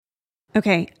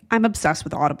Okay, I'm obsessed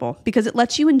with Audible because it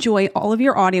lets you enjoy all of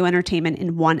your audio entertainment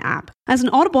in one app. As an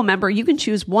Audible member, you can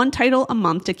choose one title a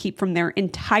month to keep from their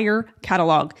entire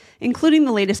catalog, including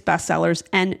the latest bestsellers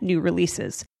and new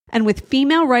releases. And with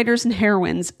female writers and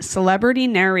heroines, celebrity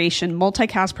narration,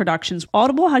 multicast productions,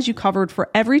 Audible has you covered for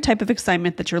every type of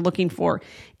excitement that you're looking for,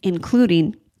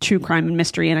 including true crime and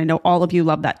mystery, and I know all of you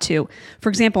love that too. For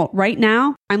example, right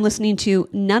now, I'm listening to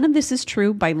None of This Is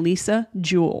True by Lisa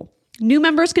Jewell. New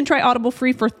members can try Audible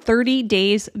free for 30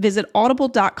 days. Visit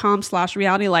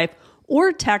audible.com/realitylife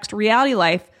or text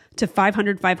realitylife to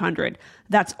 500-500.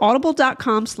 That's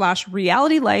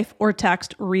audible.com/realitylife or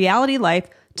text realitylife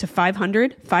to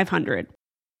 500-500.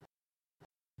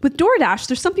 With DoorDash,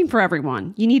 there's something for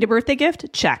everyone. You need a birthday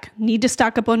gift? Check. Need to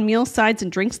stock up on meals, sides,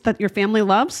 and drinks that your family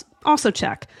loves? Also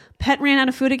check. Pet ran out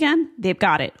of food again? They've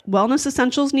got it. Wellness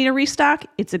essentials need a restock?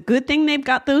 It's a good thing they've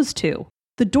got those too.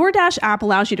 The DoorDash app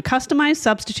allows you to customize,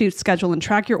 substitute, schedule, and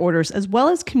track your orders, as well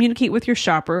as communicate with your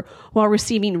shopper while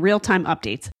receiving real-time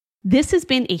updates. This has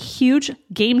been a huge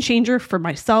game changer for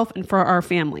myself and for our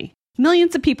family.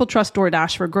 Millions of people trust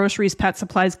DoorDash for groceries, pet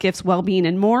supplies, gifts, well-being,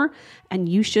 and more, and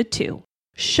you should too.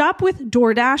 Shop with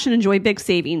DoorDash and enjoy big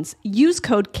savings. Use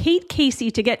code Kate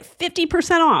Casey to get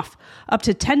 50% off, up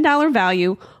to $10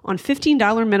 value on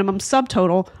 $15 minimum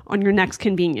subtotal on your next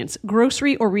convenience,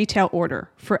 grocery or retail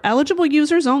order. For eligible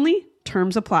users only,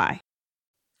 terms apply.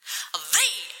 The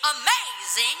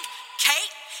amazing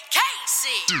Kate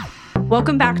Casey.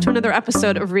 Welcome back to another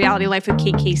episode of Reality Life with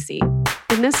Kate Casey.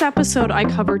 In this episode, I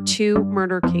cover two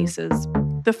murder cases.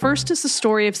 The first is the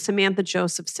story of Samantha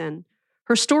Josephson.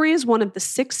 Her story is one of the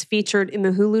 6 featured in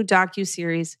the Hulu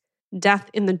docuseries, Death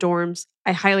in the Dorms.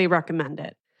 I highly recommend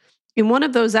it. In one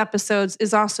of those episodes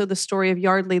is also the story of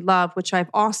Yardley Love, which I've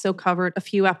also covered a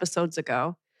few episodes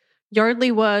ago. Yardley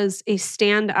was a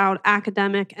standout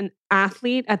academic and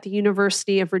athlete at the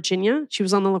University of Virginia. She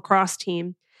was on the lacrosse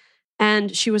team,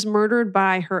 and she was murdered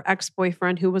by her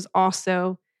ex-boyfriend, who was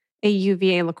also a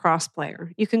UVA lacrosse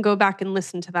player. You can go back and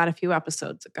listen to that a few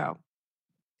episodes ago.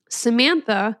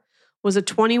 Samantha was a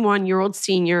 21-year-old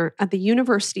senior at the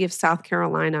University of South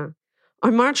Carolina.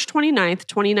 On March 29th,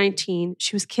 2019,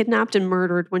 she was kidnapped and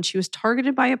murdered when she was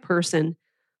targeted by a person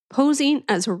posing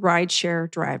as a rideshare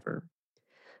driver.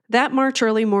 That March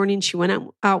early morning, she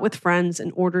went out with friends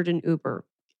and ordered an Uber.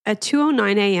 At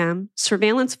 2:09 a.m.,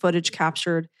 surveillance footage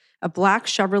captured a black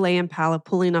Chevrolet Impala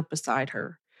pulling up beside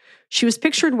her. She was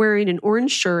pictured wearing an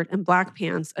orange shirt and black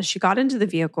pants as she got into the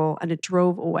vehicle and it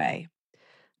drove away.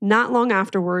 Not long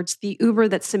afterwards, the Uber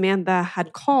that Samantha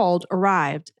had called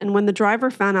arrived, and when the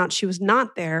driver found out she was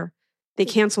not there, they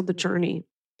canceled the journey.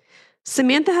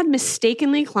 Samantha had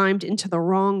mistakenly climbed into the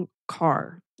wrong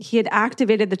car. He had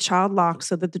activated the child lock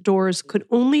so that the doors could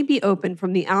only be opened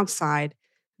from the outside,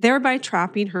 thereby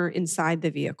trapping her inside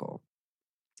the vehicle.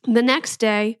 The next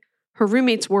day, her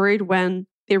roommates worried when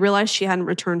they realized she hadn't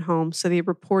returned home, so they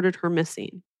reported her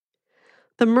missing.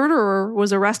 The murderer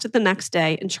was arrested the next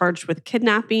day and charged with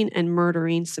kidnapping and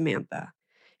murdering Samantha.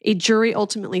 A jury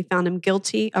ultimately found him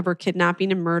guilty of her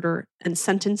kidnapping and murder and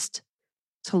sentenced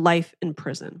to life in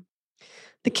prison.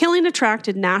 The killing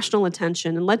attracted national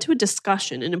attention and led to an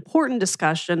important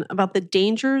discussion about the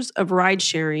dangers of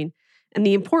ride-sharing and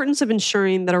the importance of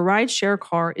ensuring that a ride-share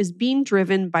car is being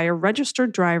driven by a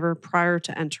registered driver prior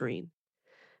to entering.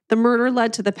 The murder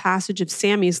led to the passage of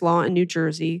Sammy's Law in New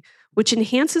Jersey, which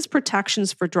enhances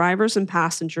protections for drivers and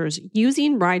passengers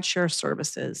using rideshare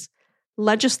services.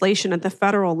 Legislation at the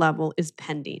federal level is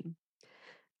pending.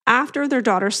 After their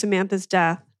daughter Samantha's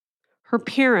death, her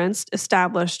parents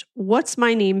established What's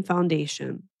My Name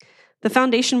Foundation. The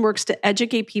foundation works to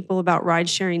educate people about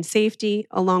ride-sharing safety,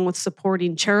 along with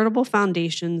supporting charitable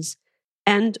foundations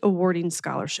and awarding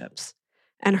scholarships.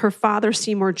 And her father,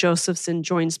 Seymour Josephson,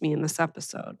 joins me in this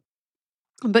episode.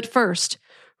 But first,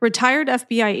 retired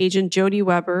FBI agent JODI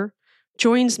WEBER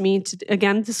joins me to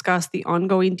again discuss the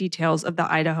ongoing details of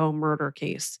the Idaho murder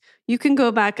case. You can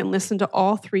go back and listen to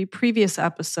all 3 previous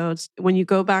episodes when you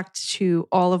go back to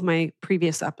all of my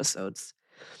previous episodes.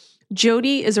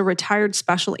 JODI is a retired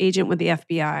special agent with the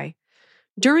FBI.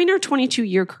 During her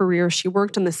 22-year career, she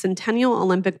worked on the Centennial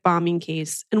Olympic bombing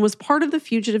case and was part of the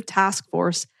fugitive task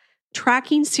force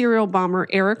tracking serial bomber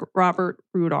Eric Robert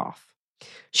Rudolph.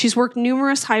 She's worked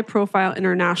numerous high-profile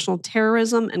international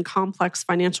terrorism and complex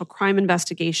financial crime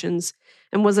investigations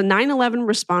and was a 9/11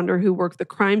 responder who worked the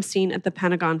crime scene at the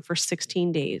Pentagon for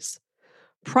 16 days.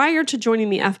 Prior to joining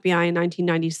the FBI in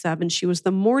 1997, she was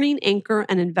the morning anchor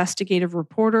and investigative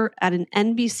reporter at an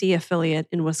NBC affiliate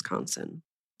in Wisconsin.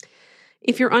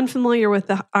 If you're unfamiliar with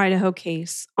the Idaho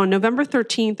case, on November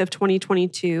 13th of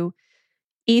 2022,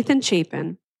 Ethan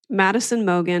Chapin, Madison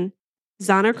Mogan,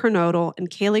 Zana Kernodle, and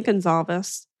Kaylee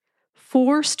Gonzalez,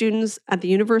 4 students at the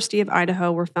University of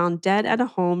Idaho were found dead at a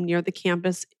home near the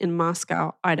campus in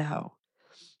Moscow, Idaho.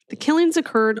 The killings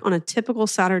occurred on a typical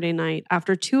Saturday night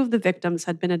after 2 of the victims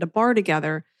had been at a bar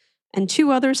together and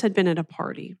 2 others had been at a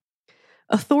party.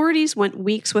 Authorities went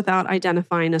weeks without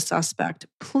identifying a suspect,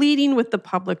 pleading with the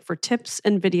public for tips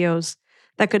and videos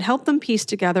that could help them piece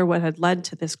together what had led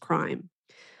to this crime.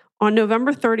 On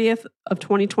November 30th of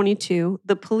 2022,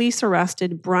 the police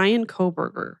arrested Brian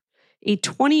Koberger, a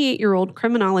 28-year-old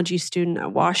criminology student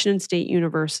at Washington State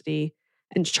University,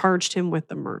 and charged him with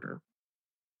the murder.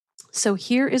 So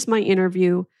here is my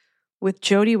interview with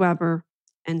JODI WEBER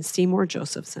and Seymour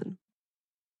Josephson.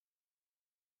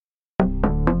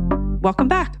 Welcome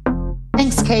back.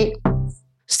 Thanks, Kate.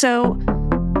 So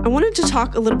I wanted to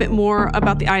talk a little bit more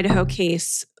about the Idaho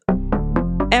case.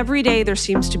 Every day there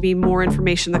seems to be more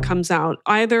information that comes out,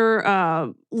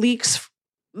 either leaks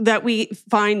that we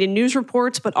find in news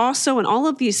reports, but also in all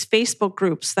of these Facebook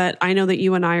groups that I know that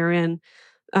you and I are in.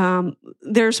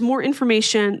 There's more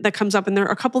information that comes up, and there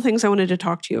are a couple things I wanted to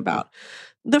talk to you about.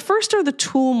 The first are the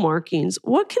tool markings.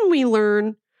 What can we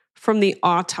learn from the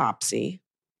autopsy?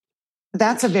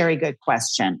 That's a very good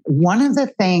question. One of the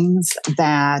things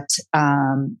that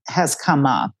has come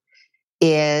up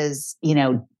is,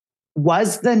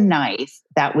 was the knife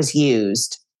that was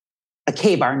used a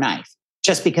K-bar knife,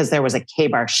 just because there was a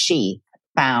K-bar sheath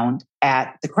found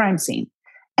at the crime scene?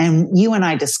 And you and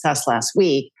I discussed last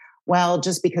week, well,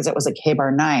 just because it was a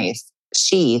K-bar knife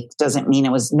sheath doesn't mean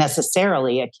it was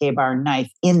necessarily a K-bar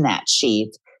knife in that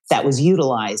sheath that was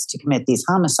utilized to commit these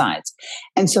homicides.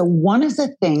 And so one of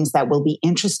the things that will be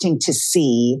interesting to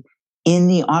see in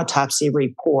the autopsy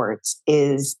reports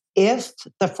is if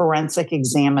the forensic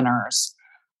examiners,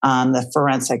 the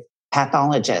forensic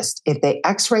pathologist, if they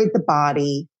x-rayed the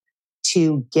body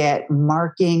to get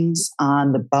markings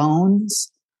on the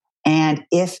bones, and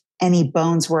if any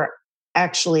bones were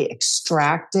actually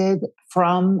extracted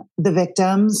from the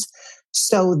victims,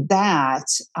 so that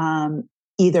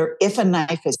either if a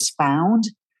knife is found,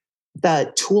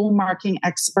 the tool marking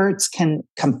experts can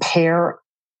compare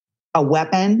a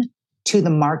weapon to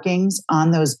the markings on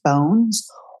those bones.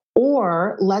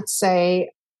 Or let's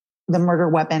say the murder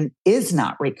weapon is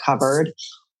not recovered.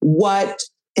 What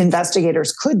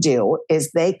investigators could do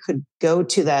is they could go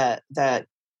to the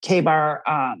K-bar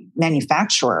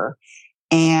manufacturer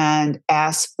and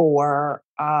ask for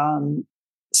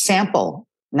sample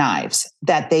knives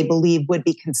that they believe would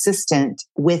be consistent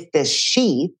with this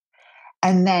sheath,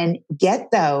 and then get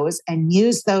those and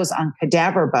use those on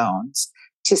cadaver bones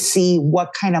to see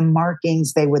what kind of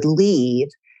markings they would leave,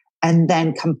 and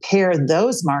then compare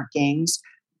those markings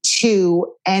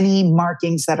to any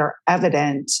markings that are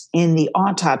evident in the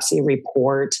autopsy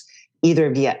report,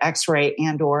 either via x-ray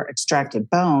and or extracted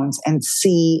bones, and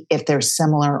see if they're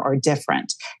similar or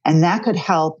different. And that could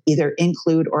help either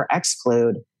include or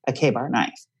exclude a K-bar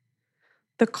knife.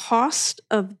 The cost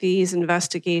of these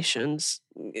investigations,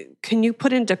 can you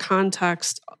put into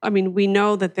context? I mean, we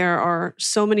know that there are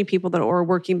so many people that are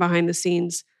working behind the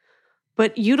scenes,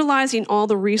 but utilizing all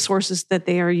the resources that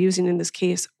they are using in this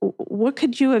case, what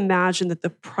could you imagine that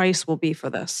the price will be for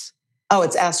this? Oh,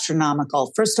 it's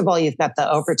astronomical. First of all, you've got the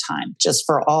overtime just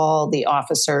for all the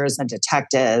officers and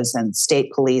detectives and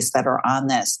state police that are on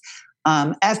this.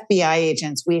 FBI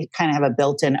agents, we kind of have a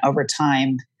built-in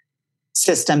overtime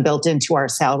system built into our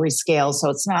salary scale. So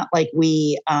it's not like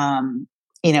we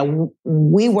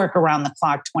work around the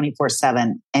clock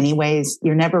 24/7 anyways.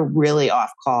 You're never really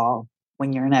off call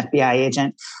when you're an FBI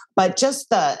agent. But just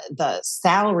the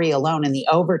salary alone and the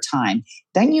overtime,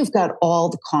 then you've got all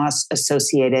the costs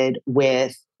associated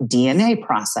with DNA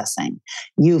processing.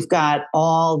 You've got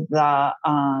all the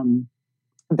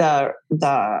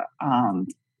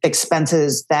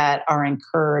expenses that are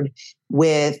incurred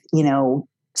with,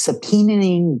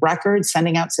 subpoenaing records,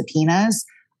 sending out subpoenas.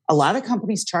 A lot of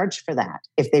companies charge for that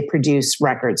if they produce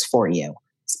records for you,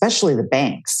 especially the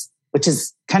banks, which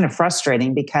is kind of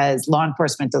frustrating because law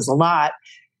enforcement does a lot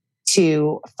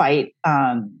to fight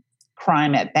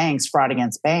crime at banks, fraud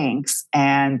against banks,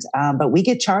 but we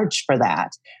get charged for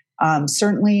that.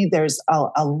 Certainly, there's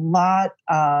a lot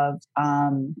of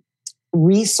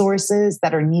resources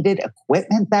that are needed,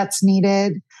 equipment that's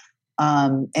needed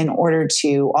in order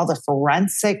to all the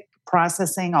forensic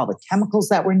processing, all the chemicals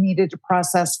that were needed to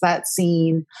process that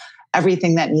scene,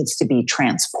 everything that needs to be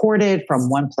transported from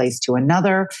one place to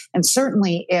another. And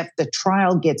certainly if the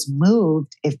trial gets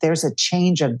moved, if there's a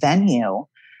change of venue,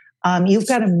 you've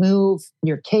got to move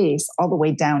your case all the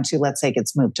way down to, let's say it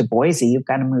gets moved to Boise, you've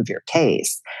got to move your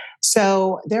case.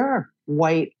 So there are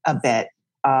quite a bit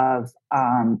of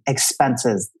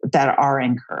expenses that are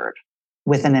incurred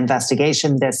with an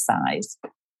investigation this size.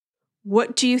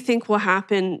 What do you think will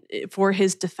happen for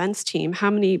his defense team? How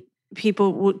many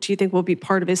people do you think will be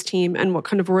part of his team, and what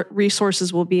kind of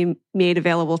resources will be made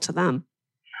available to them?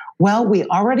 Well, we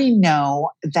already know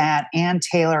that Ann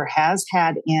Taylor has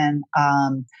had in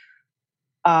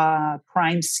a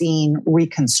crime scene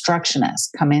reconstructionist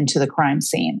come into the crime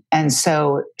scene. And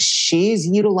so she's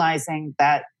utilizing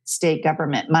that state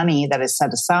government money that is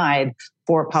set aside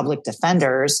for public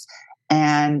defenders.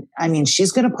 And I mean,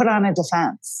 she's going to put on a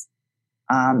defense.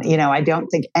 I don't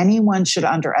think anyone should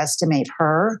underestimate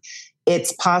her.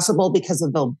 It's possible because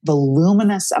of the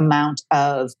voluminous amount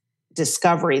of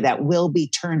discovery that will be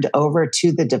turned over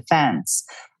to the defense.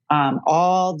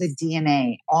 All the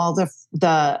DNA, all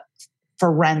the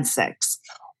forensics,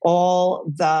 all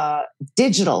the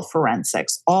digital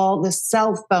forensics, all the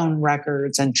cell phone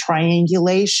records and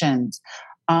triangulations,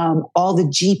 all the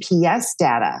GPS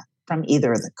data from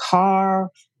either the car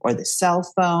or the cell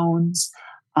phones.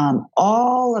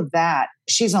 All of that,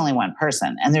 she's only one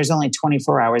person and there's only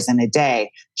 24 hours in a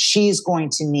day. She's going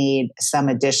to need some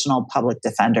additional public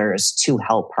defenders to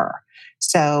help her.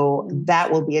 So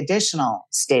that will be additional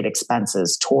state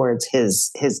expenses towards his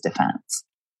defense.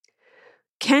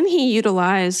 Can he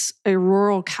utilize a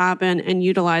rural cabin and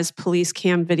utilize police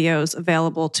cam videos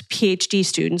available to PhD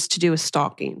students to do a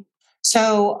stalking?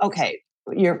 So, okay,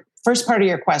 your first part of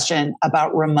your question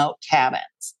about remote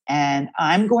cabins. And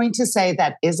I'm going to say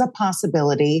that is a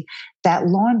possibility that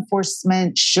law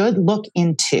enforcement should look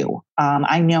into.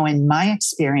 I know in my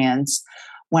experience,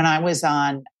 when I was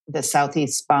on the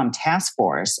Southeast Bomb Task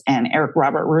Force and Eric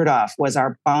Robert Rudolph was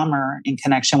our bomber in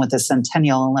connection with the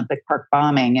Centennial Olympic Park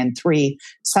bombing and 3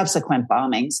 subsequent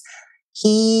bombings,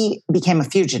 he became a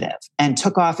fugitive and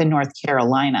took off in North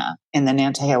Carolina in the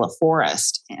Nantahala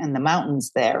Forest and the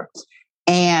mountains there.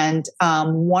 And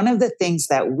one of the things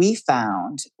that we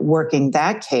found working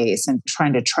that case and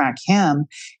trying to track him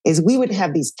is we would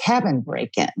have these cabin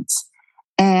break-ins.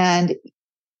 And,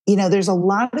 there's a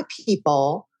lot of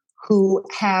people who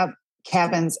have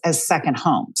cabins as second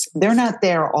homes. They're not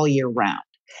there all year round.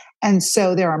 And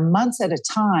so there are months at a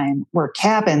time where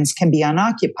cabins can be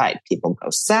unoccupied. People go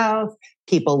south.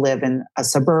 People live in a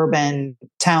suburban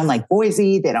town like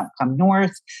Boise. They don't come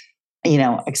north.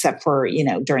 Except for,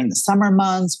 during the summer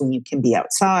months when you can be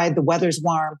outside, the weather's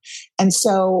warm. And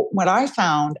so what I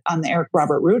found on the Eric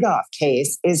Robert Rudolph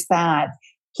case is that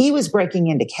he was breaking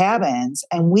into cabins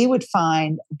and we would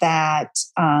find that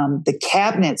the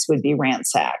cabinets would be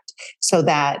ransacked so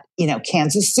that,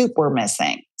 cans of soup were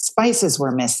missing, spices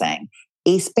were missing,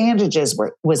 ace bandages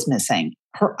was missing,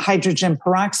 hydrogen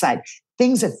peroxide,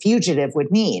 things a fugitive would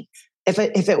need. If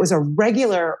it was a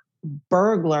regular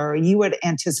burglar, you would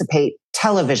anticipate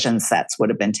television sets would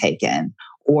have been taken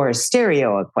or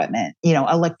stereo equipment,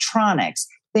 electronics,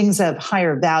 things of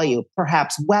higher value,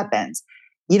 perhaps weapons.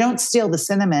 You don't steal the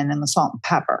cinnamon and the salt and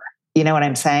pepper. You know what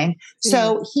I'm saying? Yeah.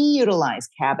 So he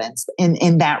utilized cabins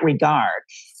in that regard.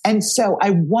 And so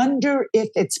I wonder if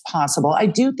it's possible. I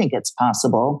do think it's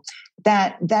possible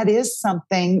that is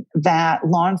something that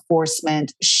law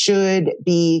enforcement should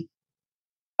be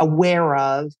aware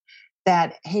of.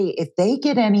 That, hey, if they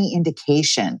get any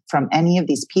indication from any of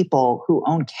these people who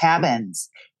own cabins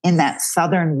in that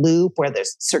southern loop where the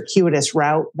circuitous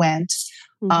route went,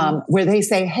 where they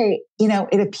say, hey,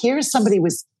 it appears somebody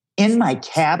was in my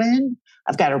cabin.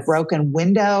 I've got a broken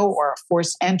window or a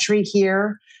forced entry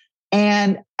here.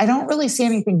 And I don't really see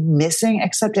anything missing,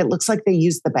 except it looks like they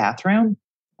used the bathroom,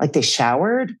 like they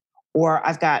showered, or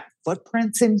I've got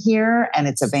footprints in here and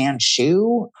it's a van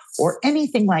shoe or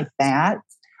anything like that.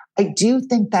 I do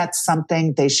think that's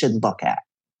something they should look at.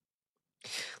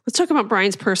 Let's talk about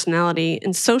Brian's personality.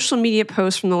 In social media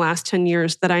posts from the last 10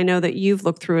 years that I know that you've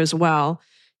looked through as well,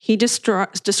 he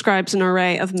describes an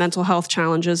array of mental health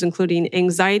challenges, including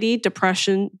anxiety,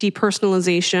 depression,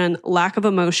 depersonalization, lack of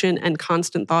emotion, and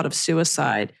constant thought of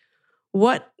suicide.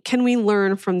 What can we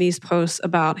learn from these posts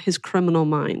about his criminal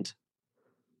mind?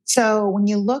 So when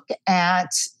you look at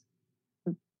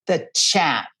the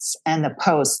chats and the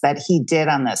posts that he did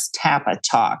on this Tappa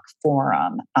Talk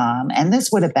forum. And this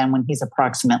would have been when he's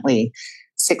approximately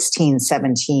 16,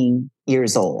 17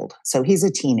 years old. So he's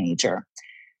a teenager.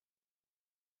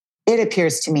 It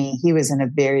appears to me he was in a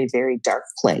very, very dark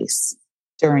place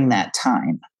during that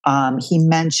time. He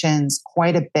mentions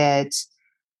quite a bit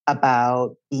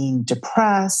about being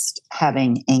depressed,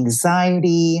 having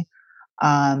anxiety.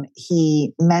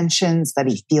 He mentions that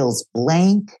he feels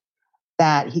blank,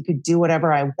 that he could do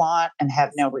whatever I want and have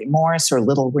no remorse or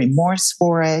little remorse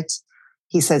for it.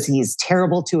 He says he's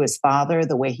terrible to his father,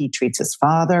 the way he treats his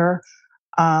father.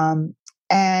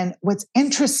 And what's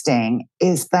interesting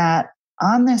is that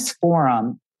on this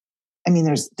forum, I mean,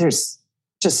 there's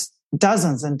just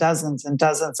dozens and dozens and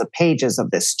dozens of pages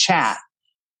of this chat.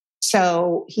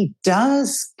 So he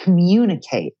does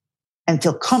communicate and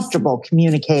feel comfortable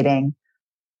communicating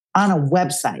on a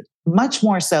website, much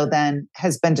more so than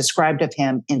has been described of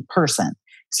him in person.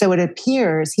 So it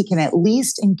appears he can at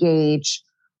least engage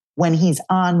when he's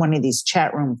on one of these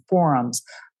chat room forums.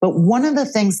 But one of the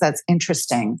things that's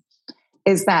interesting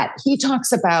is that he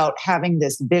talks about having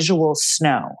this visual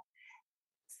snow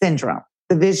syndrome,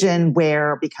 the vision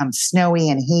where it becomes snowy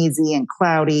and hazy and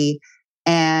cloudy,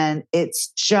 and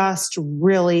it's just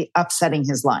really upsetting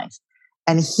his life.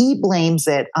 And he blames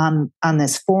it on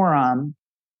this forum.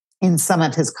 In some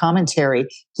of his commentary,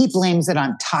 he blames it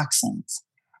on toxins,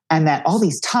 and that all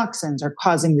these toxins are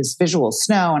causing this visual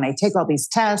snow. And I take all these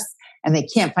tests and they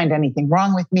can't find anything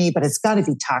wrong with me, but it's got to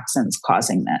be toxins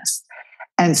causing this.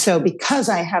 And so because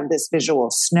I have this visual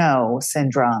snow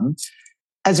syndrome,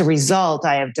 as a result,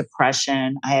 I have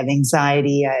depression, I have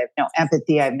anxiety, I have no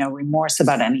empathy, I have no remorse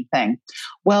about anything.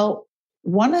 Well,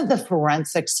 one of the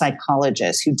forensic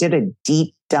psychologists who did a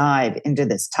deep dive into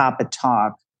this topic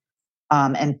talk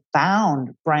and found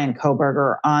Brian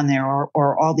Kohberger on there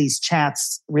or all these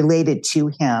chats related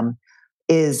to him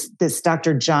is this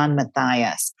Dr. John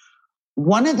Matthias.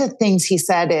 One of the things he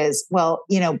said is, well,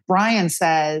 Brian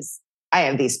says, I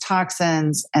have these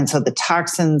toxins, and so the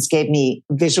toxins gave me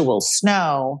visual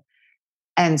snow.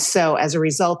 And so as a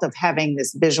result of having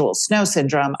this visual snow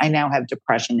syndrome, I now have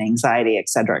depression, anxiety, et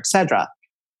cetera, et cetera.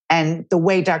 And the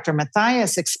way Dr.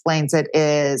 Matthias explains it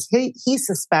is he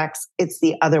suspects it's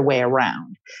the other way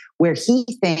around, where he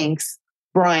thinks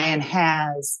Brian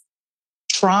has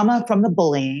trauma from the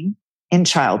bullying in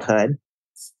childhood.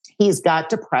 He's got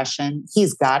depression.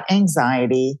 He's got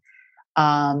anxiety.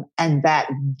 And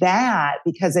that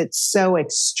because it's so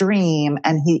extreme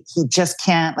and he just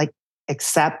can't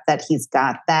accept that he's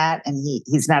got that, and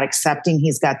he's not accepting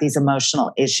he's got these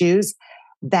emotional issues,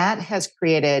 that has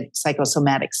created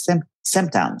psychosomatic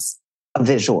symptoms of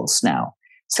visual snow.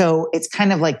 So it's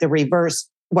kind of like the reverse.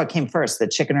 What came first, the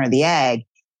chicken or the egg?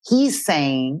 He's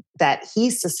saying that he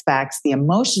suspects the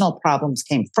emotional problems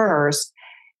came first,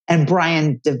 and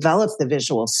Brian developed the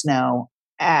visual snow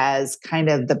as kind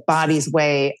of the body's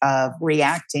way of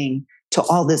reacting to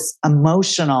all this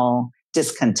emotional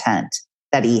discontent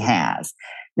that he has.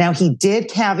 Now, he did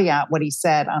caveat what he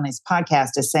said on his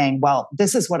podcast as saying, well,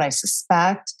 this is what I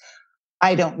suspect.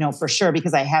 I don't know for sure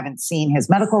because I haven't seen his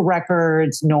medical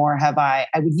records, nor have I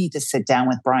would need to sit down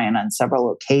with Brian on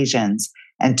several occasions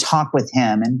and talk with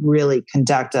him and really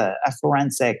conduct a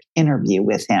forensic interview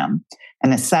with him,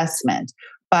 an assessment.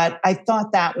 But I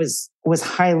thought that was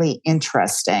highly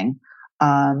interesting,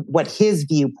 what his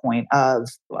viewpoint of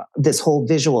this whole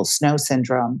visual snow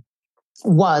syndrome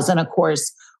was. And of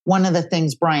course, one of the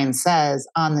things Brian says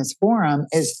on this forum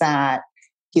is that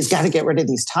he's got to get rid of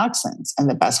these toxins. And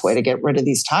the best way to get rid of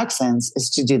these toxins is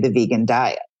to do the vegan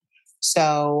diet.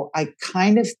 So I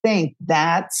kind of think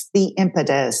that's the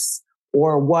impetus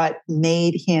or what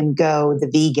made him go the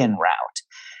vegan route.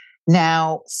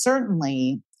 Now,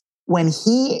 certainly, when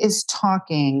he is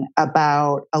talking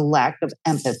about a lack of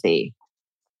empathy,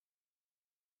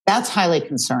 that's highly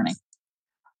concerning.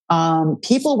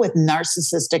 People with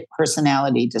narcissistic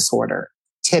personality disorder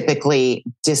typically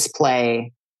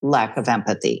display lack of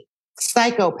empathy.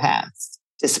 Psychopaths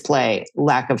display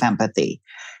lack of empathy.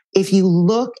 If you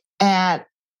look at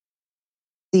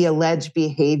the alleged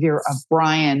behavior of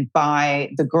Brian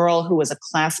by the girl who was a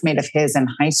classmate of his in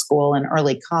high school and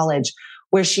early college,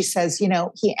 where she says,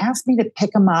 he asked me to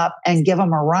pick him up and give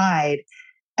him a ride,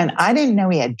 and I didn't know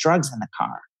he had drugs in the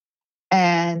car.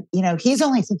 And, he's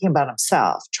only thinking about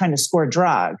himself, trying to score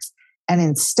drugs. And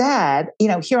instead,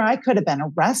 here I could have been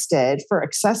arrested for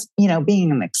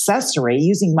being an accessory,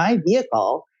 using my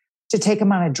vehicle to take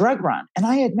him on a drug run. And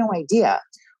I had no idea.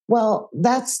 Well,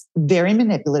 that's very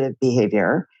manipulative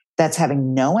behavior. That's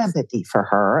having no empathy for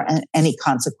her and any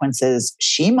consequences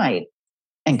she might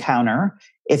encounter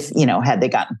if, had they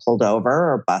gotten pulled over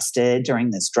or busted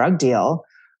during this drug deal.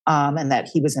 And that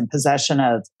he was in possession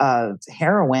of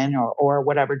heroin or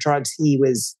whatever drugs he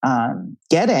was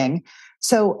getting.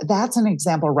 So that's an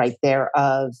example right there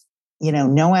of,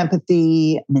 no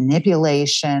empathy,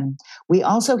 manipulation. We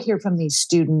also hear from these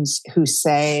students who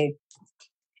say,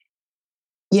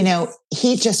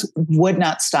 he just would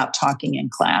not stop talking in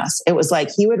class. It was like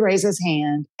he would raise his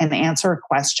hand and answer a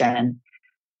question,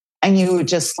 and you would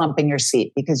just slump in your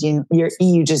seat because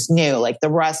you just knew like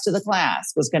the rest of the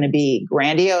class was going to be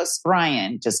grandiose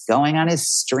Brian, just going on his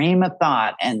stream of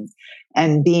thought and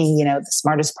being, the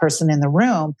smartest person in the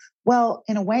room. Well,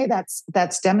 in a way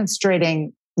that's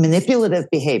demonstrating manipulative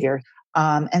behavior.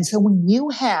 And so when you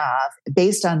have,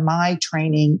 based on my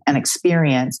training and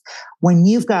experience, when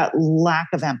you've got lack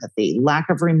of empathy, lack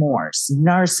of remorse,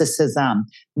 narcissism,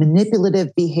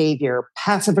 manipulative behavior,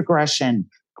 passive aggression,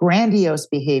 grandiose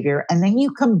behavior, and then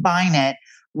you combine it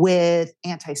with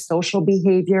antisocial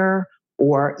behavior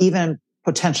or even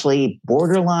potentially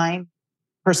borderline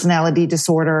personality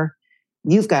disorder,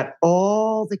 you've got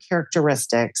all the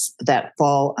characteristics that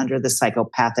fall under the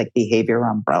psychopathic behavior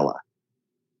umbrella.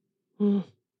 And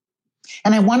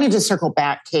I wanted to circle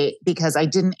back, Kate, because I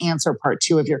didn't answer part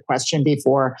 2 of your question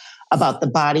before about the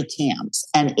body cams.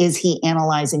 And is he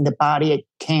analyzing the body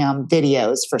cam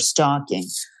videos for stalking?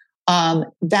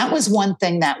 That was one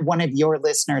thing that one of your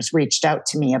listeners reached out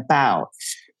to me about.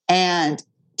 And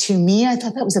to me, I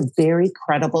thought that was a very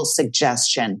credible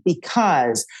suggestion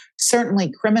because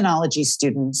certainly criminology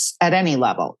students at any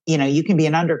level, you can be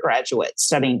an undergraduate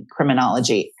studying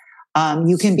criminology.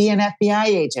 You can be an FBI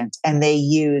agent and they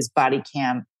use body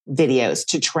cam videos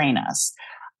to train us.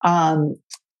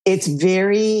 It's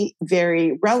very,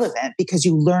 very relevant because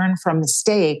you learn from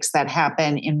mistakes that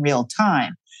happen in real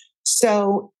time.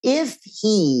 So if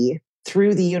he,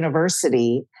 through the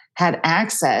university, had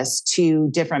access to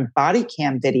different body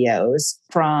cam videos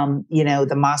from,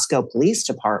 the Moscow Police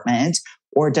Department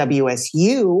or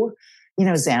WSU,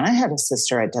 Xana had a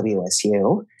sister at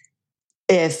WSU.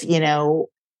 If,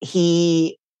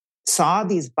 he saw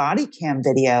these body cam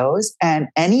videos and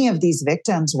any of these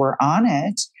victims were on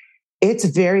it, it's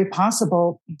very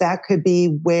possible that could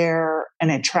be where an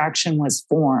attraction was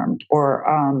formed or,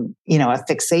 a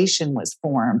fixation was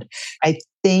formed. I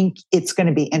think it's going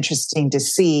to be interesting to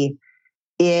see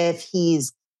if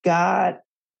he's got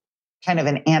kind of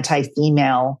an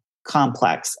anti-female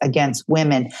complex against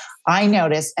women. I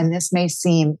noticed, and this may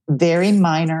seem very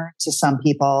minor to some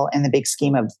people in the big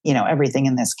scheme of, everything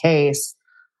in this case.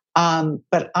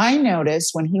 But I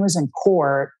noticed when he was in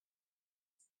court,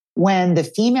 when the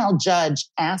female judge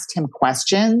asked him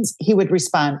questions, he would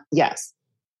respond, yes,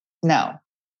 no,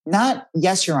 not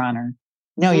yes, Your Honor.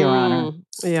 No, Your Honor.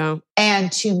 Yeah.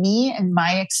 And to me, in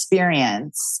my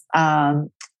experience,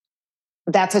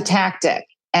 that's a tactic.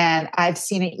 And I've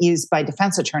seen it used by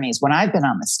defense attorneys when I've been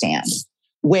on the stand,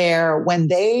 where when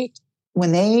they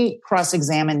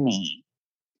cross-examine me,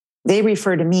 they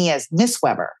refer to me as Miss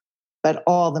Weber, but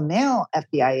all the male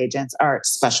FBI agents are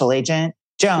Special Agent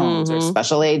Jones or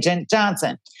Special Agent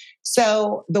Johnson.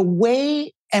 So the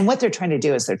way, and what they're trying to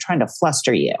do is they're trying to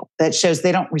fluster you. That shows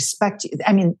they don't respect you.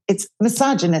 I mean, it's a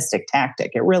misogynistic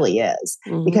tactic. It really is.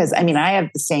 Because, I have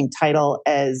the same title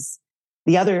as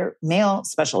the other male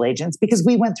special agents because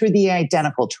we went through the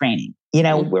identical training.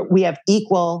 We have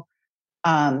equal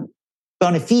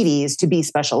bona fides to be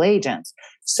special agents.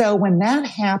 So when that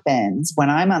happens, when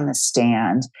I'm on the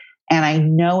stand and I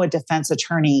know a defense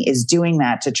attorney is doing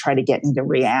that to try to get me to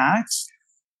react,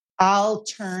 I'll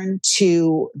turn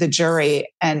to the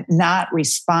jury and not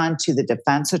respond to the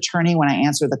defense attorney when I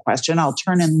answer the question. I'll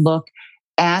turn and look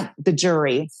at the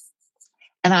jury.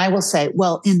 And I will say,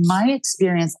 well, in my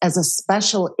experience as a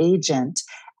special agent,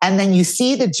 and then you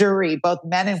see the jury, both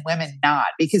men and women nod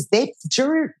because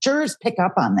jurors pick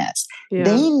up on this. Yeah.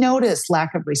 They notice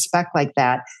lack of respect like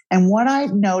that. And what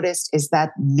I've noticed is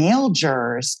that male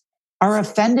jurors are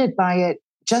offended by it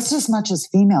just as much as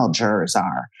female jurors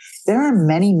are. There are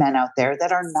many men out there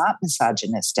that are not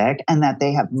misogynistic and that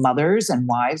they have mothers and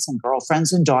wives and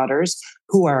girlfriends and daughters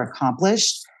who are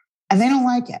accomplished and they don't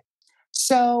like it.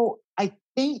 So I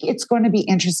think it's going to be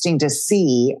interesting to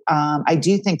see. I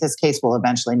do think this case will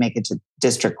eventually make it to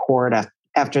district court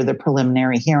after the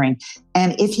preliminary hearing.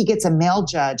 And if he gets a male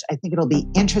judge, I think it'll be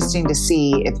interesting to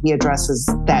see if he addresses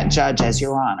that judge as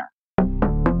Your Honor.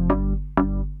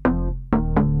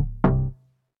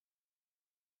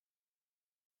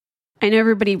 I know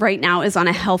everybody right now is on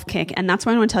a health kick, and that's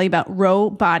why I want to tell you about Row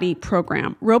Body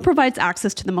Program. Row provides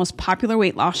access to the most popular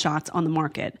weight loss shots on the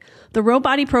market. The Row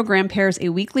Body Program pairs a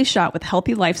weekly shot with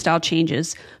healthy lifestyle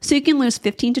changes so you can lose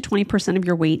 15 to 20% of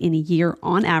your weight in a year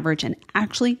on average and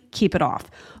actually keep it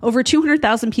off. Over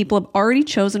 200,000 people have already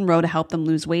chosen Row to help them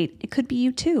lose weight. It could be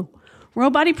you too. Row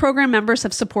Body Program members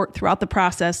have support throughout the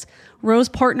process. Row's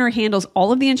partner handles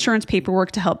all of the insurance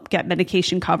paperwork to help get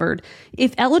medication covered.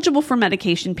 If eligible for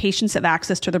medication, patients have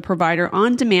access to their provider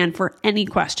on demand for any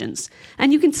questions.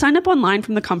 And you can sign up online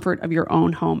from the comfort of your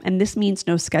own home. And this means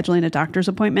no scheduling a doctor's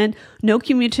appointment, no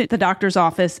commute to the doctor's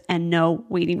office, and no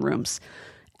waiting rooms.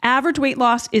 Average weight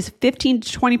loss is 15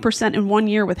 to 20% in 1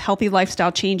 year with healthy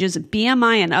lifestyle changes.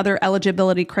 BMI and other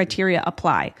eligibility criteria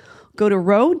apply. Go to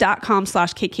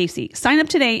ro.com/KKC. Sign up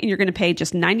today and you're going to pay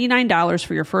just $99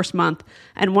 for your first month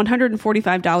and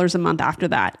 $145 a month after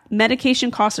that. Medication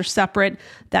costs are separate.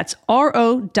 That's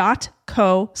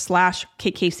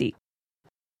ro.co/KKC.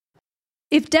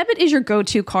 If debit is your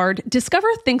go-to card, Discover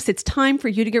thinks it's time for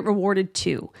you to get rewarded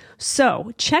too.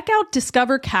 So check out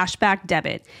Discover Cashback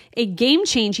Debit, a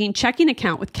game-changing checking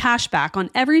account with cashback on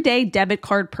everyday debit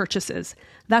card purchases.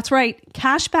 That's right,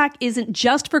 cashback isn't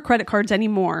just for credit cards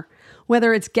anymore.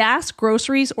 Whether it's gas,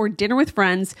 groceries, or dinner with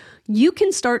friends, you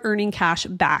can start earning cash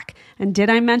back. And did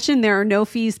I mention there are no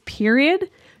fees, period?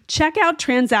 Check out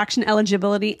transaction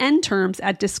eligibility and terms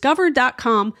at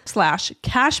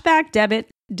discover.com/cashbackdebit.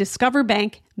 Discover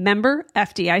Bank, member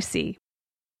FDIC.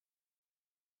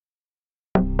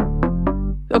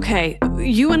 Okay,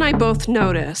 you and I both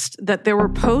noticed that there were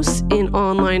posts in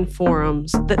online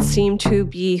forums that seemed to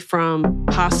be from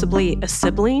possibly a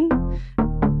sibling,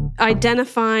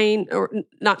 identifying, or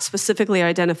not specifically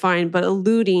identifying, but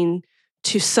alluding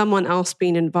to someone else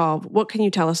being involved. What can you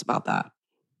tell us about that?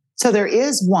 So there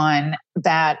is one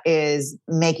that is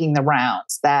making the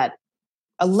rounds that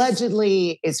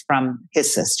allegedly is from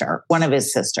his sister, one of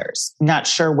his sisters. Not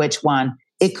sure which one.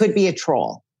 It could be a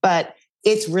troll, but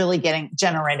it's really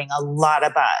generating a lot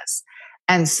of buzz.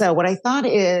 And so what I thought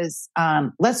is,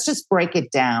 let's just break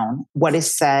it down, what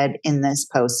is said in this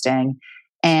posting.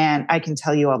 And I can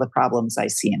tell you all the problems I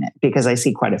see in it because I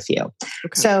see quite a few.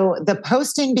 Okay. So the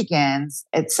posting begins,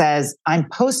 it says, I'm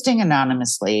posting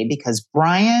anonymously because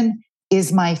Brian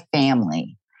is my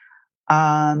family.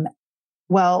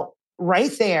 Well,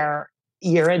 right there,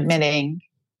 you're admitting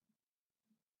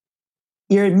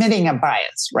a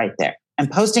bias right there. I'm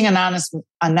posting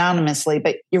anonymously,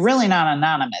 but you're really not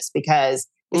anonymous because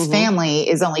his family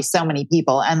is only so many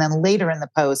people. And then later in the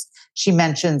post, she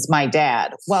mentions my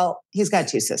dad. Well, he's got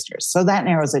two sisters. So that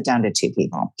narrows it down to two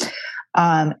people.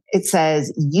 It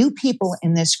says, you people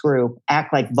in this group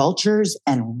act like vultures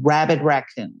and rabid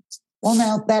raccoons. Well,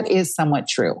 now that is somewhat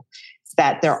true.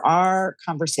 That there are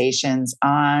conversations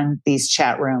on these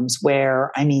chat rooms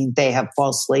where, they have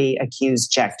falsely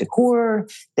accused Jack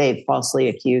DeCour. They've falsely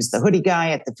accused the hoodie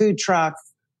guy at the food truck.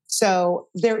 So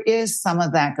there is some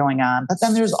of that going on, but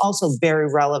then there's also very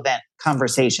relevant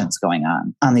conversations going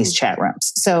on these chat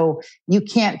rooms. So you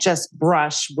can't just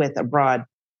brush with a broad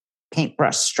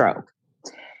paintbrush stroke.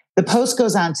 The post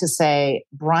goes on to say,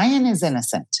 Brian is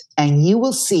innocent, and you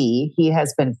will see he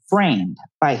has been framed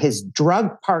by his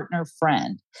drug partner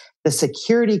friend, the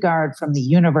security guard from the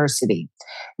university.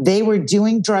 They were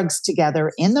doing drugs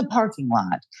together in the parking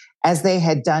lot, as they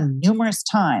had done numerous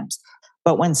times.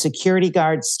 But when security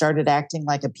guards started acting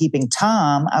like a peeping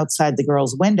Tom outside the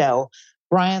girl's window,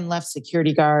 Brian left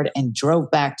security guard and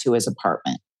drove back to his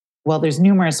apartment. Well, there's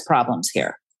numerous problems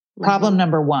here. Problem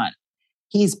number one.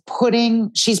 She's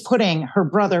putting her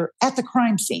brother at the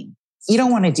crime scene. You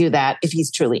don't want to do that if he's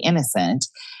truly innocent.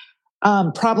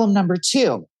 Problem number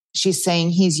two, she's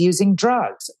saying he's using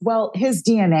drugs. Well, his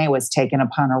DNA was taken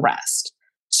upon arrest.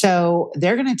 So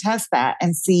they're going to test that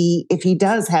and see if he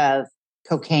does have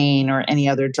cocaine or any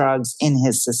other drugs in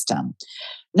his system.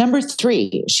 Number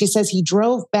three, she says he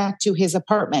drove back to his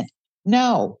apartment.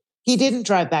 No, he didn't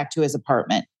drive back to his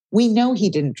apartment. We know he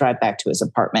didn't drive back to his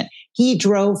apartment. He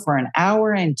drove for an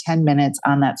hour and 10 minutes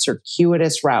on that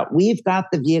circuitous route. We've got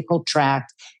the vehicle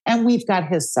tracked and we've got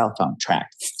his cell phone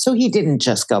tracked. So he didn't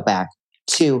just go back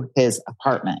to his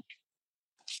apartment.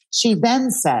 She then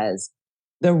says,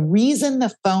 the reason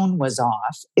the phone was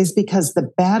off is because the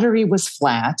battery was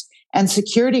flat and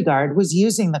security guard was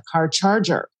using the car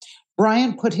charger.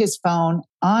 Brian put his phone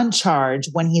on charge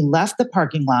when he left the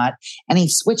parking lot, and he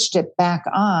switched it back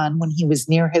on when he was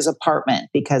near his apartment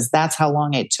because that's how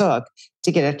long it took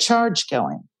to get a charge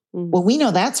going. Well, we know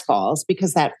that's false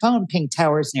because that phone pinged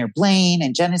towers near Blaine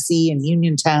and Genesee and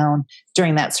Uniontown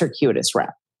during that circuitous route.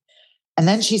 And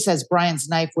then she says Brian's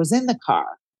knife was in the car.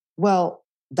 Well,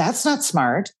 that's not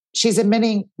smart. She's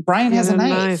admitting Brian has a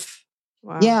knife.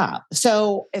 Wow. Yeah.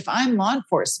 So if I'm law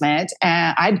enforcement,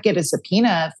 I'd get a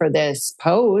subpoena for this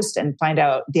post and find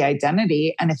out the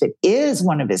identity. And if it is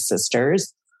one of his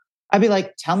sisters, I'd be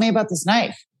like, tell me about this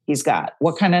knife he's got.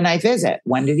 What kind of knife is it?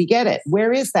 When did he get it?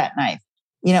 Where is that knife?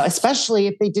 Especially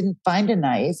if they didn't find a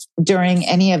knife during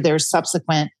any of their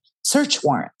subsequent search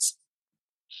warrants.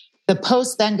 The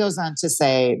post then goes on to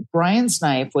say Brian's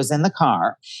knife was in the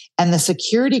car and the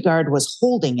security guard was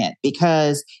holding it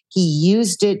because he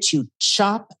used it to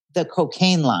chop the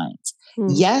cocaine lines.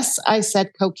 Yes, I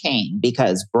said cocaine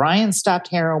because Brian stopped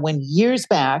heroin years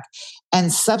back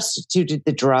and substituted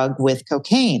the drug with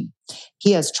cocaine.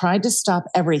 He has tried to stop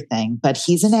everything, but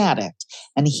he's an addict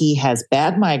and he has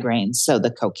bad migraines, so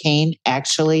the cocaine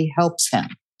actually helps him.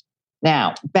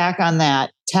 Now, back on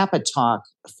that Tappa Talk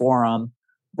forum,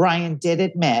 Brian did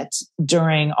admit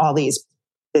during all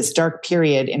this dark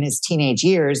period in his teenage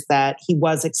years that he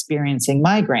was experiencing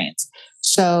migraines.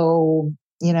 So,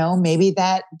 maybe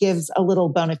that gives a little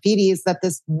bona fides that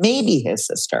this may be his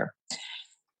sister.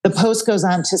 The post goes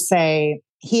on to say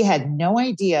he had no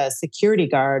idea a security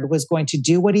guard was going to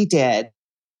do what he did.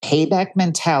 Payback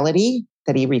mentality,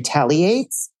 that he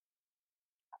retaliates.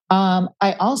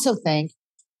 I also think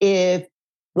if,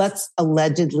 let's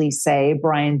allegedly say,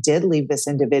 Brian did leave this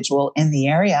individual in the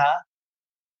area,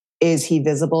 is he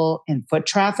visible in foot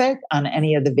traffic on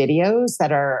any of the videos that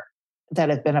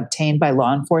have been obtained by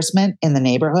law enforcement in the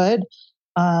neighborhood?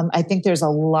 I think there's a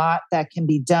lot that can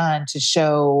be done to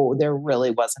show there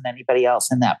really wasn't anybody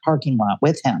else in that parking lot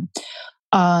with him.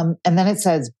 And then it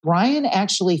says, Brian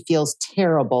actually feels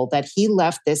terrible that he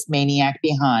left this maniac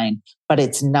behind, but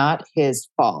it's not his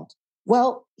fault.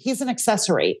 Well, he's an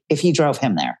accessory if he drove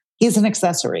him there. He's an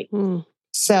accessory.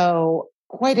 So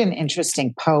quite an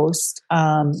interesting post.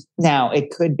 Now,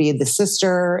 it could be the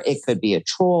sister. It could be a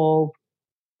troll.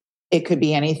 It could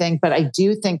be anything. But I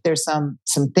do think there's some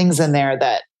things in there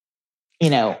that,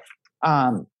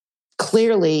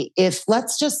 clearly, if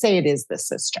let's just say it is the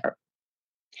sister,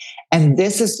 and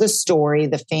this is the story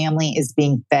the family is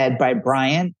being fed by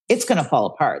Brian, it's going to fall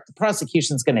apart. The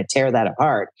prosecution's going to tear that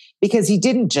apart because he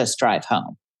didn't just drive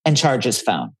home and charge his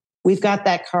phone. We've got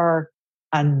that car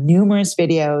on numerous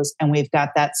videos, and we've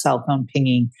got that cell phone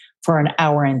pinging for an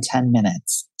hour and 10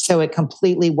 minutes. So it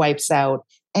completely wipes out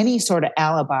any sort of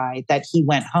alibi that he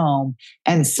went home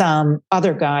and some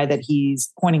other guy that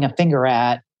he's pointing a finger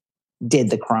at did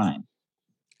the crime.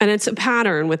 And it's a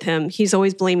pattern with him. He's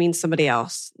always blaming somebody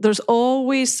else. There's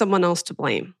always someone else to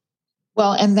blame.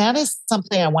 Well, and that is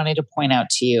something I wanted to point out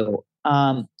to you,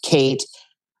 Kate.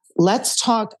 Let's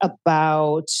talk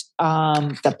about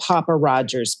the Papa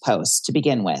Rogers post to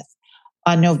begin with.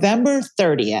 On November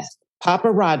 30th, Papa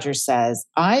Rogers says,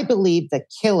 I believe the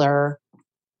killer,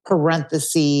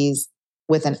 parentheses,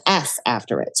 with an S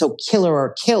after it. So killer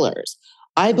or killers.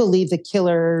 I believe the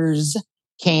killers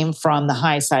came from the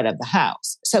high side of the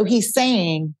house. So he's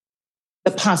saying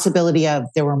the possibility of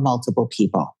there were multiple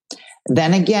people.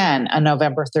 Then again, on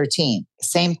November 13th,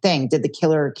 same thing. Did the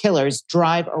killer or killers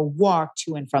drive or walk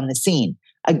to and from the scene?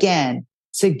 Again,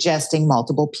 suggesting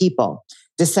multiple people.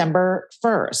 December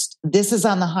 1st, this is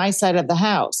on the high side of the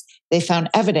house. They found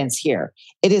evidence here.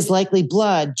 It is likely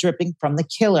blood dripping from the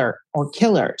killer or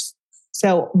killers.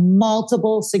 So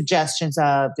multiple suggestions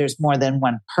of there's more than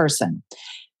one person.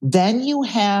 Then you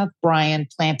have Brian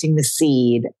planting the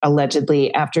seed,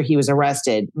 allegedly after he was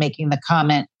arrested, making the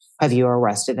comment, have you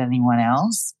arrested anyone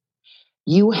else?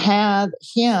 You have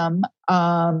him,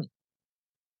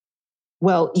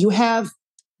 what you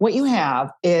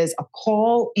have is a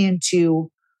call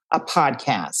into a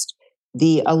podcast,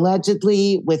 the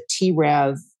Allegedly with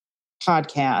T-Rev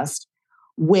podcast,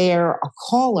 where a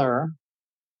caller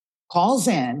calls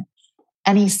in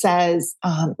and he says,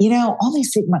 all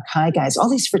these Sigma Chi guys, all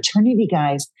these fraternity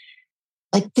guys,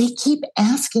 like they keep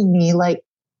asking me, like,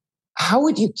 how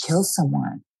would you kill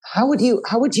someone? How would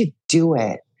you do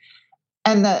it?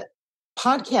 And the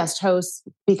podcast host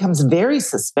becomes very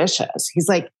suspicious. He's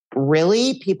like,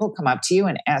 really? People come up to you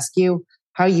and ask you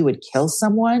how you would kill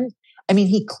someone? I mean,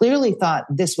 he clearly thought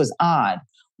this was odd.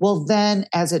 Well, then,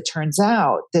 as it turns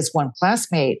out, this one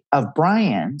classmate of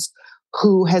Brian's,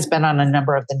 who has been on a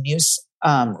number of the news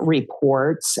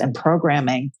reports and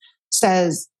programming,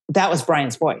 says that was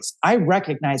Brian's voice. I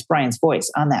recognize Brian's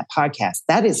voice on that podcast.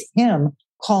 That is him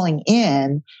calling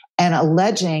in and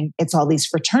alleging it's all these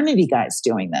fraternity guys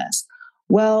doing this.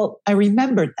 Well, I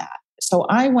remembered that. So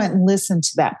I went and listened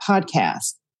to that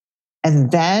podcast.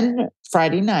 And then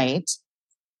Friday night,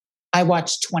 I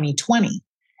watched 2020.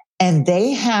 And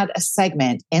they had a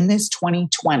segment in this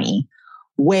 2020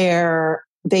 where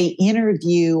they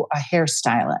interview a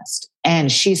hairstylist.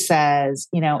 And she says,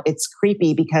 it's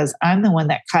creepy because I'm the one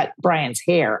that cut Brian's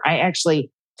hair. I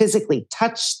actually physically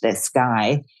touched this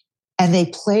guy. And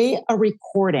they play a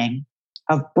recording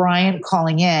of Brian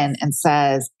calling in and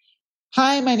says,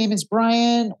 hi, my name is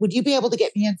Brian. Would you be able to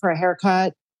get me in for a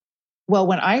haircut? Well,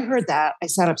 when I heard that, I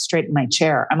sat up straight in my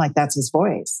chair. I'm like, that's his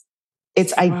voice.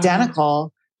 It's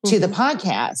identical to the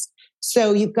podcast.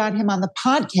 So you've got him on the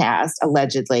podcast,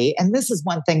 allegedly. And this is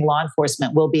one thing law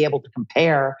enforcement will be able to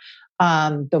compare.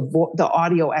 The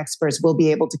audio experts will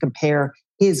be able to compare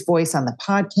his voice on the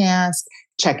podcast,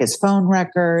 check his phone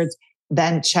records,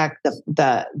 then check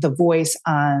the voice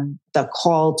on the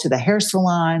call to the hair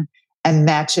salon and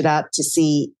match it up to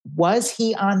see, was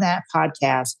he on that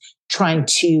podcast trying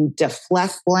to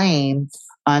deflect blame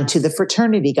onto the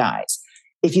fraternity guys?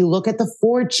 If you look at the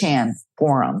 4chan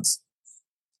forums,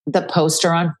 the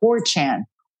poster on 4chan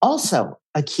also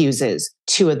accuses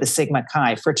two of the Sigma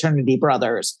Chi fraternity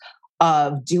brothers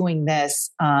of doing this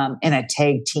in a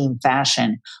tag team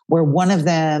fashion, where one of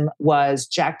them was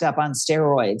jacked up on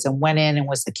steroids and went in and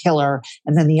was the killer,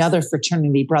 and then the other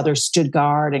fraternity brother stood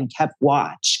guard and kept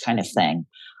watch, kind of thing.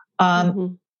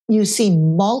 You see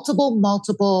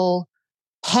multiple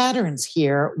patterns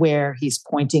here where he's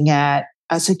pointing at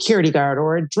a security guard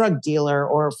or a drug dealer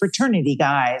or fraternity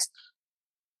guys.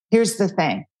 Here's the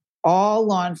thing. All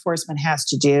law enforcement has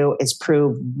to do is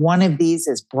prove one of these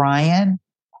is Brian,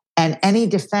 and any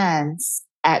defense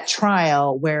at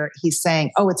trial where he's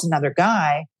saying, oh, it's another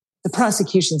guy, the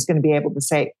prosecution's going to be able to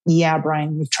say, yeah,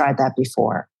 Brian, we've tried that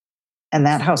before. And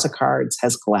that house of cards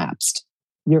has collapsed.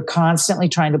 You're constantly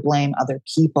trying to blame other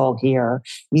people here.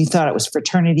 You thought it was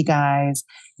fraternity guys.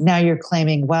 Now you're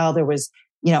claiming, well, there was,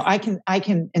 I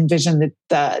can envision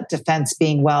the defense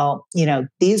being, well,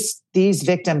 these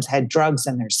victims had drugs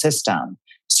in their system.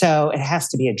 So it has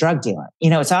to be a drug dealer.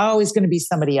 It's always going to be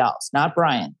somebody else, not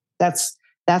Brian.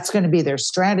 That's going to be their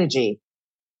strategy.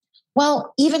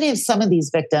 Well, even if some of these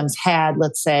victims had,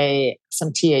 let's say, some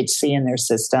THC in their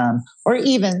system, or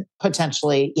even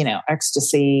potentially,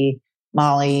 ecstasy,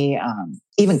 Molly,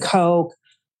 even Coke,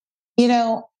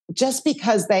 just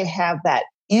because they have that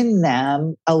in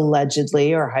them,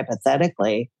 allegedly or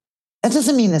hypothetically, that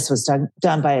doesn't mean this was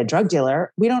done by a drug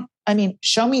dealer.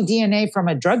 Show me DNA from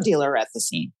a drug dealer at the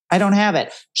scene. I don't have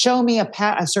it. Show me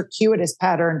a circuitous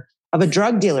pattern of a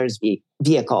drug dealer's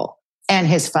vehicle and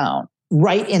his phone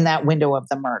right in that window of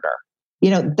the murder.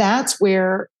 That's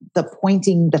where the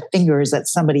pointing the fingers at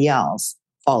somebody else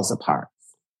falls apart.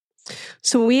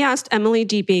 So we asked Emily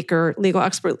D. Baker, legal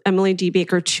expert Emily D.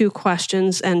 Baker, 2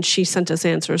 questions, and she sent us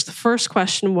answers. The first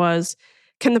question was,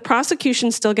 can the prosecution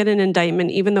still get an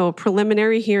indictment even though a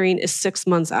preliminary hearing is 6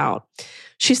 months out?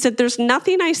 She said, there's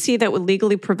nothing I see that would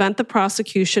legally prevent the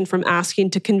prosecution from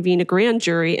asking to convene a grand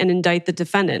jury and indict the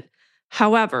defendant.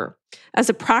 However, as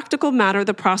a practical matter,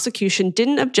 the prosecution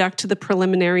didn't object to the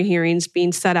preliminary hearings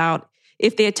being set out.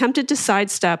 If they attempted to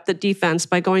sidestep the defense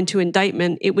by going to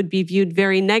indictment, it would be viewed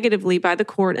very negatively by the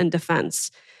court and defense.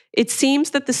 It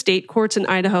seems that the state courts in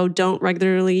Idaho don't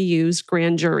regularly use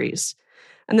grand juries.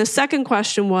 And the second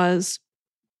question was,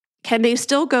 can they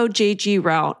still go JG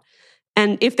route?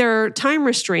 And if there are time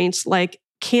restraints, like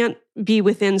can't be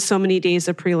within so many days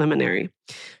of preliminary.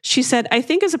 She said, I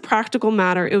think as a practical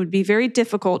matter, it would be very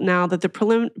difficult now that the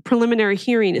preliminary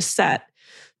hearing is set.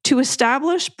 To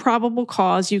establish probable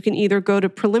cause, you can either go to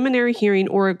preliminary hearing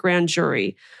or a grand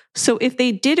jury. So if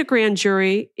they did a grand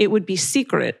jury, it would be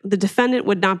secret. The defendant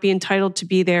would not be entitled to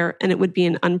be there, and it would be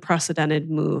an unprecedented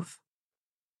move.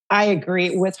 I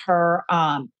agree with her.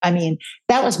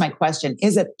 That was my question.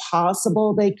 Is it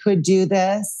possible they could do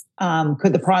this?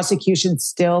 Could the prosecution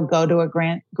still go to a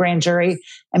grand jury?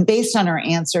 And based on her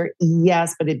answer,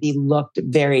 yes, but it'd be looked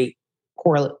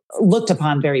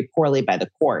upon very poorly by the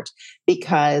court,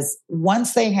 because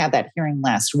once they had that hearing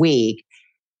last week,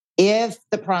 if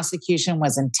the prosecution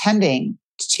was intending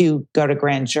to go to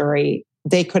grand jury,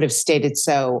 they could have stated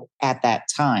so at that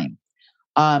time.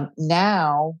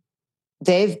 Now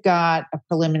they've got a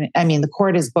preliminary, the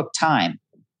court has booked time.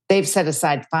 They've set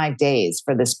aside 5 days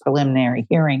for this preliminary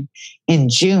hearing in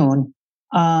June.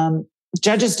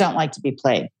 Judges don't like to be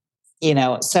played,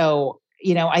 so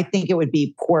I think it would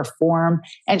be poor form.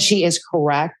 And she is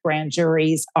correct. Grand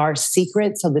juries are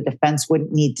secret, so the defense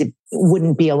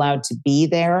wouldn't be allowed to be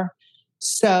there.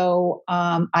 So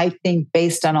I think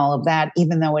based on all of that,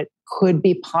 even though it could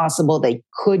be possible they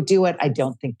could do it, I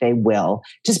don't think they will,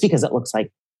 just because it looks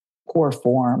like poor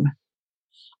form.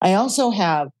 I also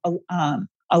have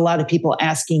a lot of people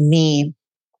asking me,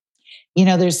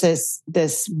 there's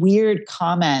this weird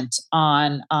comment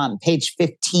on page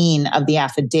 15 of the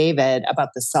affidavit about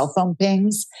the cell phone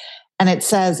pings. And it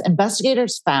says,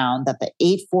 investigators found that the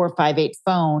 8458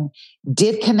 phone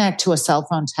did connect to a cell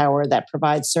phone tower that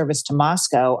provides service to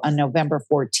Moscow on November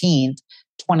 14th,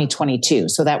 2022.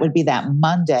 So that would be that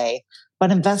Monday.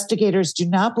 But investigators do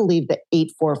not believe the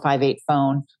 8458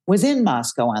 phone was in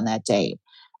Moscow on that date.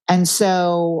 And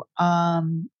so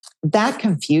that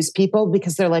confused people,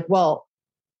 because they're like, well,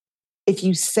 if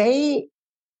you say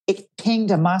it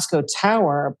pinged a Moscow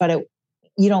tower, but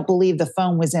you don't believe the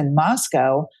phone was in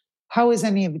Moscow, how is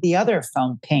any of the other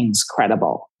phone pings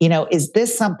credible? Is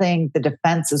this something the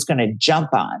defense is going to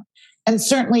jump on? And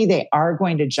certainly they are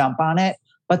going to jump on it.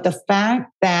 But the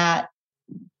fact that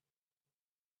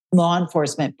law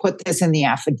enforcement put this in the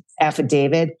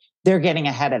affidavit, they're getting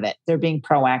ahead of it. They're being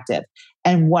proactive.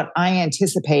 And what I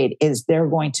anticipate is they're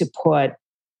going to put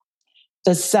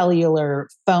the cellular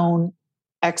phone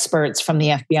experts from the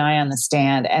FBI on the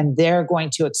stand, and they're going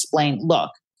to explain,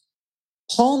 look,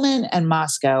 Pullman and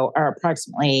Moscow are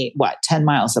approximately, 10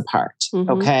 miles apart,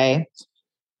 okay?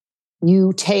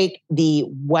 You take the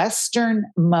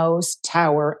westernmost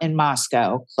tower in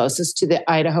Moscow, closest to the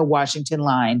Idaho-Washington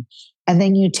line, and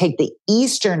then you take the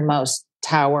easternmost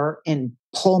tower in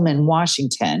Pullman,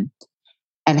 Washington,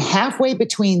 and halfway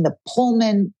between the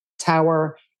Pullman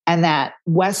tower and that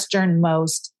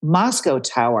westernmost Moscow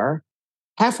tower,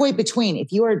 halfway between,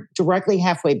 if you are directly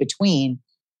halfway between,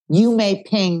 you may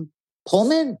ping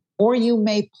Pullman or you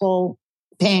may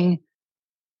ping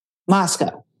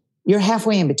Moscow. You're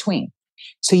halfway in between.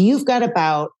 So you've got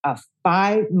about a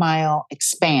 5-mile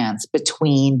expanse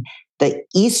between the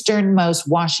easternmost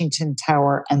Washington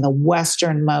tower and the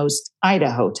westernmost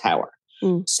Idaho tower.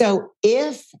 So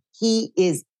if he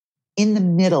is in the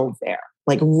middle there,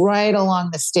 like right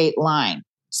along the state line,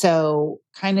 so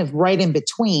kind of right in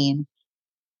between,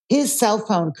 his cell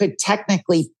phone could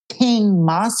technically ping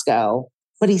Moscow,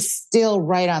 but he's still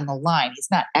right on the line.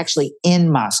 He's not actually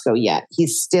in Moscow yet.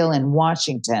 He's still in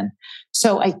Washington.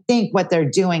 So I think what they're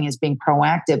doing is being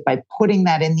proactive by putting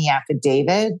that in the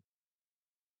affidavit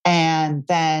and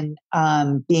then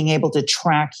being able to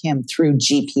track him through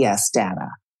GPS data.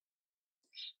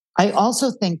 I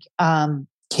also think,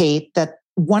 Kate, that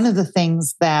one of the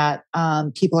things that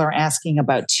people are asking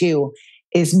about too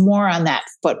is more on that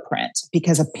footprint,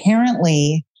 because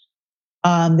apparently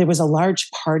there was a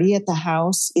large party at the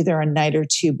house either a night or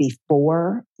two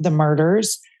before the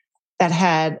murders that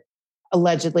had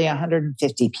allegedly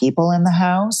 150 people in the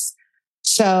house.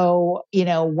 So,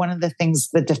 one of the things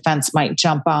the defense might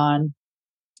jump on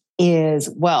is,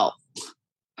 well,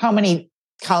 how many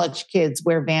college kids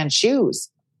wear Vans shoes?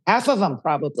 Half of them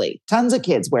probably. Tons of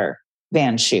kids wear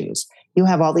Vans shoes. You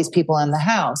have all these people in the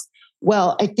house.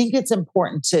 Well, I think it's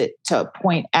important to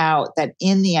point out that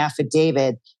in the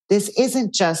affidavit, this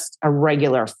isn't just a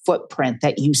regular footprint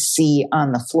that you see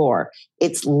on the floor.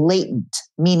 It's latent,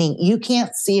 meaning you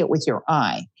can't see it with your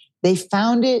eye. They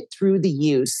found it through the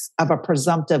use of a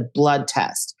presumptive blood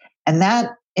test. And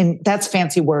that's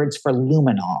fancy words for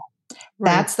luminol.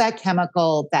 Right. That's that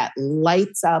chemical that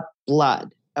lights up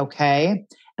blood, okay?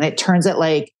 And it turns it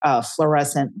like a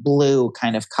fluorescent blue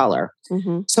kind of color.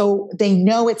 So they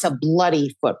know it's a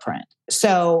bloody footprint.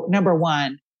 So number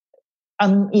one,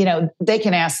 they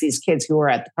can ask these kids who were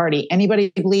at the party,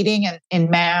 anybody bleeding in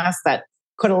mass that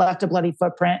could have left a bloody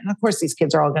footprint? And of course, these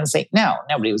kids are all going to say, no,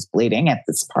 nobody was bleeding at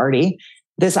this party.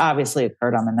 This obviously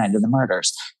occurred on the night of the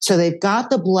murders. So they've got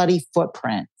the bloody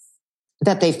footprint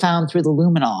that they found through the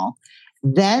luminol.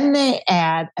 Then they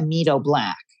add amido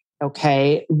black,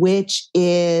 okay, which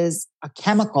is a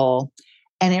chemical,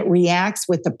 and it reacts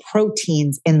with the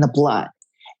proteins in the blood.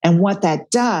 And what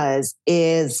that does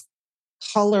is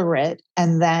color it,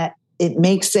 and that it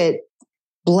makes it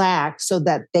black so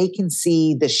that they can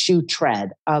see the shoe tread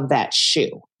of that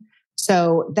shoe.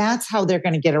 So that's how they're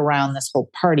going to get around this whole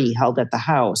party held at the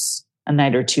house a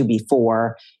night or two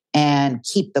before and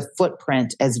keep the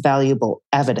footprint as valuable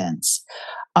evidence.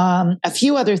 A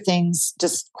few other things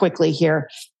just quickly here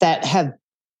that have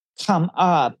come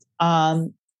up.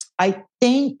 I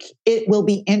think it will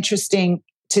be interesting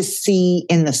to see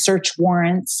in the search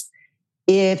warrants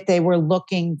if they were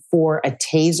looking for a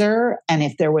taser and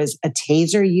if there was a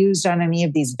taser used on any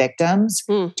of these victims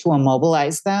to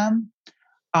immobilize them.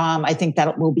 I think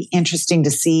that will be interesting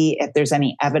to see if there's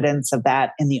any evidence of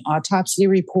that in the autopsy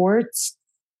reports.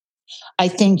 I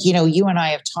think, you and I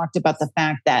have talked about the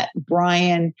fact that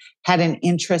Brian had an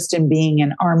interest in being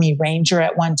an Army Ranger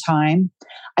at one time.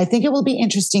 I think it will be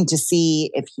interesting to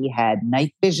see if he had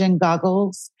night vision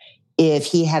goggles, if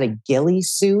he had a ghillie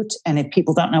suit. And if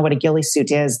people don't know what a ghillie suit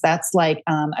is, that's like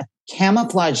a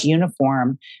camouflage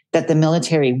uniform that the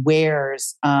military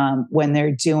wears when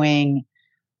they're doing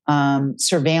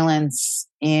surveillance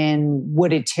in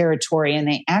wooded territory. And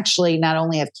they actually not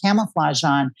only have camouflage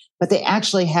on, but they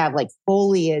actually have like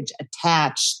foliage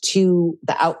attached to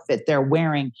the outfit they're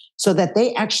wearing so that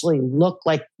they actually look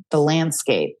like the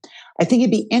landscape. I think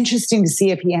it'd be interesting to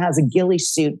see if he has a ghillie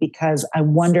suit, because I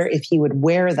wonder if he would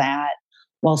wear that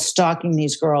while stalking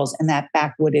these girls in that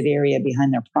backwooded area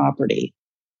behind their property.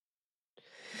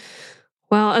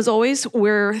 Well, as always,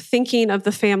 we're thinking of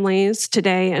the families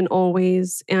today and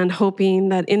always, and hoping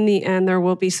that in the end there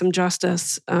will be some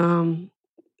justice.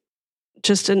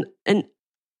 Just an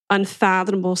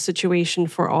unfathomable situation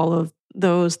for all of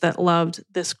those that loved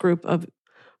this group of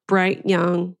bright,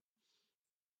 young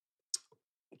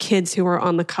kids who are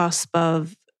on the cusp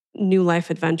of new life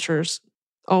adventures.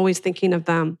 Always thinking of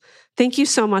them. Thank you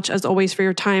so much, as always, for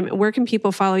your time. Where can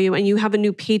people follow you? And you have a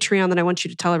new Patreon that I want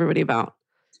you to tell everybody about.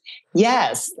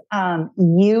 Yes,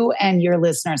 you and your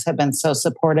listeners have been so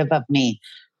supportive of me.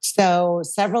 So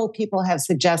several people have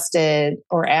suggested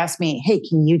or asked me, hey,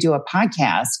 can you do a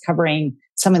podcast covering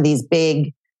some of these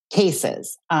big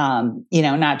cases?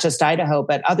 Not just Idaho,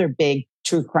 but other big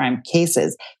true crime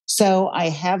cases. So I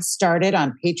have started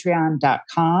on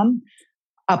patreon.com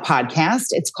a podcast.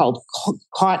 It's called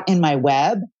Caught in My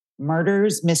Web: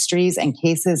 Murders, Mysteries, and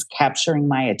Cases Capturing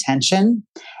My Attention.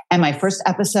 And my first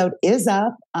episode is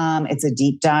up. It's a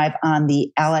deep dive on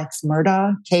the Alex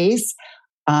Murdaugh case.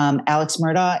 Alex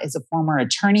Murdaugh is a former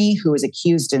attorney who was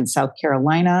accused in South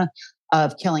Carolina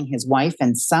of killing his wife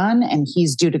and son, and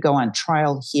he's due to go on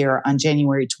trial here on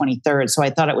January 23rd. So I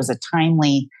thought it was a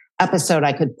timely episode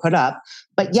I could put up.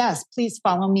 But yes, please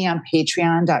follow me on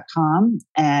patreon.com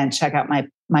and check out my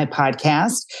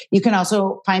podcast. You can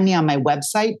also find me on my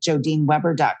website,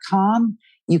 jodineweber.com.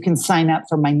 You can sign up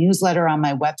for my newsletter on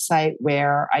my website,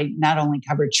 where I not only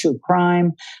cover true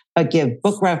crime, but give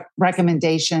book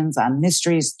recommendations on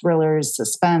mysteries, thrillers,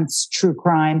 suspense, true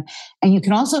crime. And you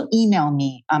can also email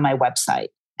me on my website.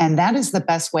 And that is the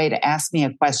best way to ask me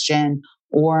a question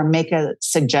or make a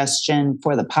suggestion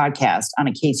for the podcast on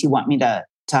a case you want me to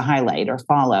highlight or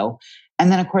follow. And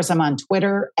then, of course, I'm on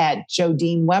Twitter at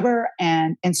Jodine Weber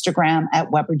and Instagram at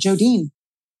Weber Jodine.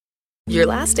 Your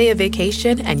last day of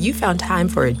vacation and you found time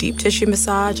for a deep tissue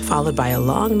massage followed by a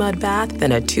long mud bath,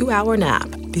 then a 2-hour nap.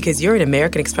 Because you're an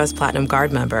American Express Platinum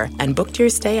Card member and booked your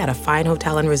stay at a fine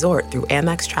hotel and resort through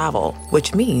Amex Travel,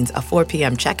 which means a 4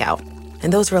 p.m. checkout.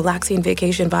 And those relaxing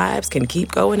vacation vibes can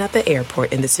keep going at the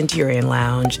airport in the Centurion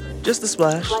Lounge. Just a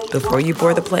splash. Before you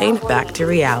board the plane, back to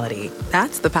reality.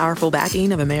 That's the powerful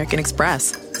backing of American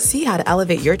Express. See how to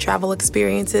elevate your travel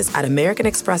experiences at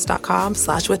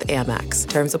americanexpress.com/withAmex.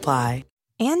 Terms apply.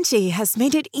 Angie has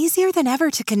made it easier than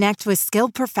ever to connect with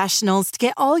skilled professionals to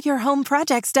get all your home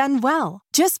projects done well.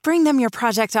 Just bring them your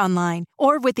project online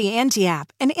or with the Angie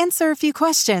app and answer a few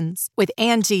questions. With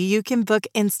Angie, you can book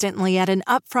instantly at an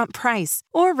upfront price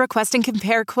or request and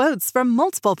compare quotes from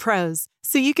multiple pros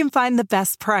so you can find the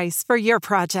best price for your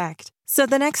project. So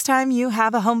the next time you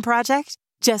have a home project,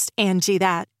 just Angie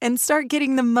that and start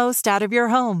getting the most out of your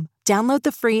home. Download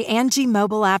the free Angie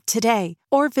mobile app today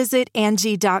or visit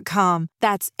Angie.com.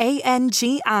 That's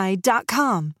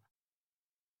ANGI.com.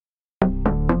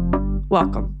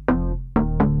 Welcome.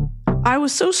 I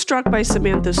was so struck by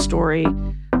Samantha's story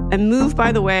and moved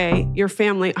by the way your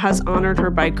family has honored her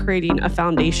by creating a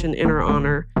foundation in her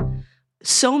honor.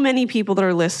 So many people that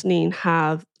are listening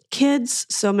have kids.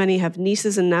 So many have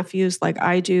nieces and nephews like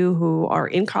I do who are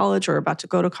in college or about to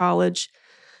go to college.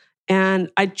 And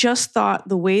I just thought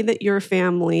the way that your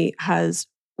family has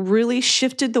really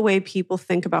shifted the way people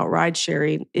think about ride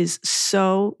sharing is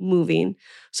so moving.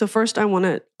 So first, I want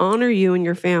to honor you and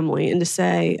your family and to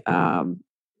say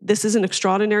this is an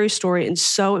extraordinary story and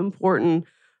so important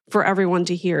for everyone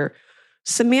to hear.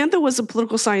 Samantha was a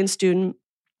political science student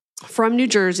from New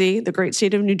Jersey, the great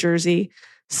state of New Jersey,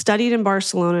 studied in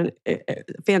Barcelona, a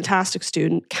fantastic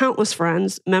student, countless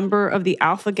friends, member of the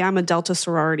Alpha Gamma Delta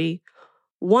sorority,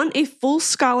 won a full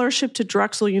scholarship to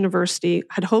Drexel University,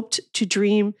 had hoped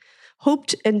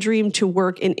and dreamed to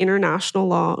work in international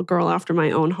law, a girl after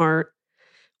my own heart.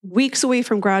 Weeks away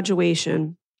from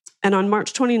graduation, and on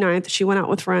March 29th, she went out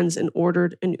with friends and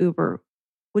ordered an Uber.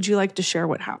 Would you like to share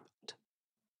what happened?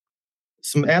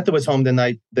 Samantha was home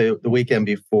the weekend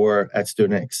before at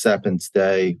Student Acceptance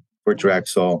Day for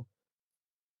Drexel.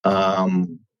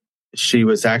 She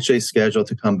was actually scheduled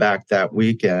to come back that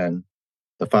weekend,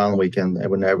 the following weekend,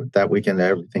 that weekend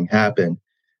everything happened,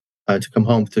 to come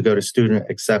home to go to Student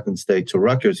Acceptance Day to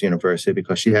Rutgers University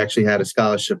because she actually had a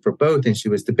scholarship for both and she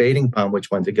was debating upon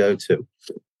which one to go to.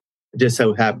 It just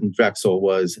so happened Drexel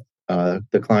was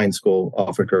the Klein School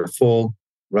offered her full.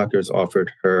 Rutgers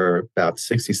offered her about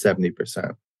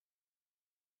 60-70%.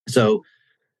 So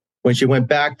when she went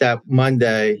back that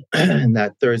Monday and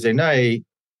that Thursday night,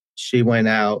 she went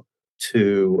out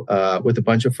to with a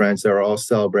bunch of friends. They were all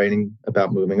celebrating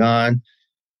about moving on.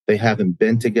 They haven't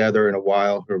been together in a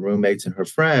while, her roommates and her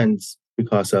friends,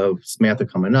 because of Samantha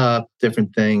coming up,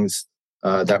 different things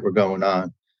that were going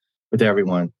on with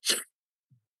everyone.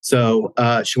 So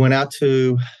she went out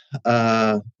to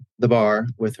the bar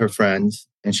with her friends.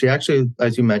 And she actually,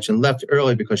 as you mentioned, left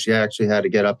early because she actually had to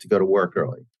get up to go to work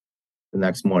early the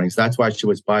next morning. So that's why she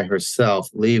was by herself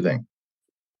leaving.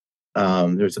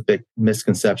 There's a big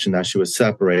misconception that she was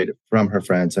separated from her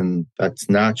friends, and that's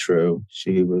not true.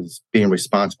 She was being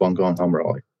responsible and going home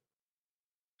early.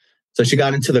 So she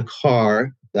got into the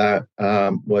car that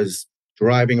was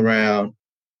driving around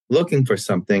looking for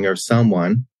something or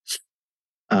someone.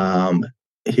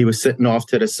 He was sitting off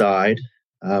to the side,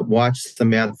 watched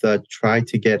Samantha try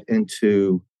to get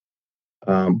into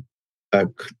a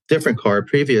different car, a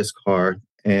previous car.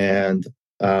 And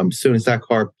as soon as that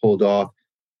car pulled off,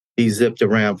 he zipped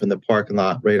around from the parking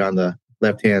lot right on the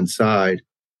left-hand side,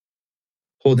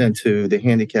 pulled into the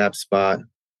handicap spot,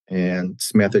 and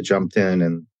Samantha jumped in.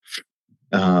 And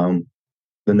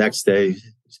the next day,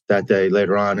 that day,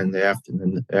 later on in the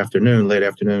afternoon, late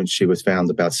afternoon, she was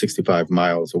found about 65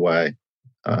 miles away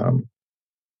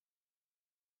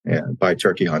by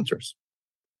turkey hunters.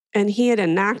 And he had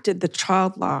enacted the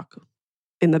child lock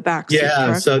in the back seat, Yeah,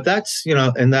 correct? so that's,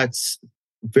 and that's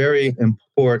very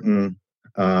important.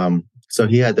 So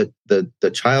he had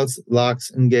the child's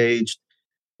locks engaged.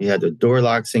 He had the door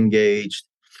locks engaged.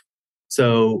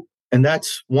 So, and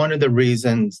that's one of the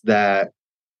reasons the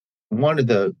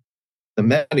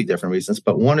many different reasons,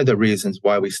 but one of the reasons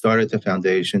why we started the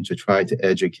foundation to try to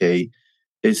educate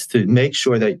is to make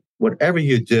sure that whatever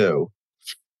you do,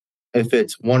 if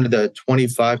it's one of the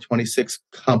 25, 26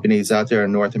 companies out there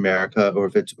in North America, or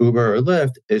if it's Uber or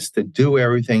Lyft, is to do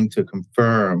everything to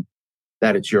confirm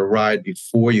that it's your ride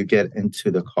before you get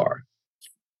into the car.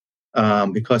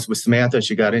 Because with Samantha,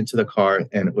 she got into the car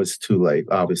and it was too late,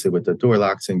 obviously, with the door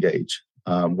locks engaged.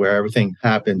 Where everything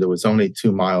happened, it was only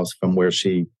 2 miles from where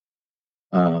she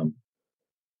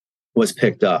was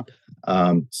picked up.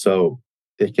 So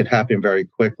it could happen very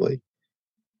quickly.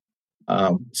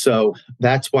 So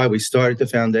that's why we started the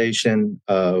foundation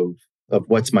of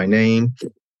What's My Name,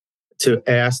 to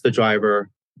ask the driver,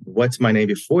 what's my name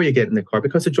before you get in the car,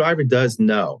 because the driver does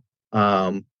know.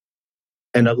 And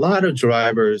a lot of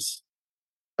drivers,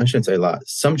 I shouldn't say a lot,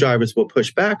 some drivers will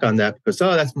push back on that because,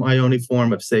 that's my only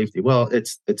form of safety. Well,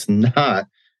 it's not,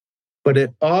 but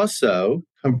it also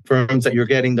confirms that you're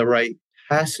getting the right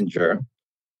passenger.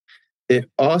 It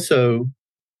also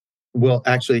will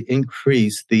actually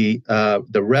increase the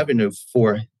revenue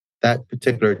for that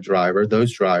particular driver,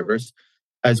 those drivers,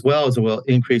 as well as it will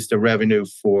increase the revenue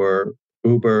for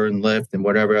Uber and Lyft and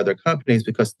whatever other companies,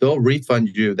 because they'll refund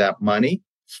you that money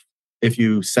if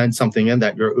you send something in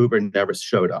that your Uber never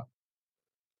showed up,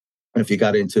 if you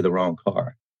got into the wrong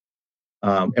car.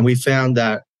 And we found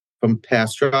that from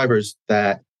past drivers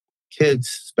that kids,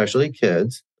 especially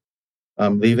kids,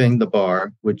 leaving the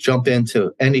bar, would jump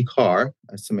into any car,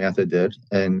 as Samantha did,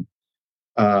 and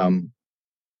the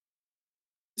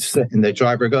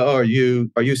driver would go, "Oh, are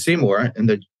you Seymour?" And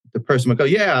the person would go,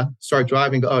 "Yeah." Start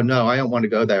driving. Go, "Oh no, I don't want to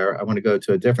go there. I want to go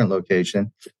to a different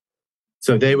location."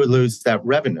 So they would lose that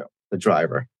revenue, the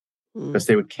driver, because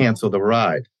they would cancel the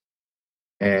ride.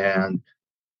 And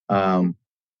so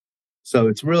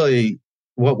it's really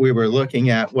what we were looking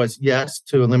at was, yes,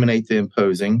 to eliminate the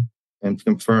imposing and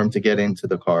confirm to get into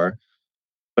the car.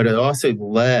 But it also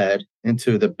led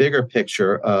into the bigger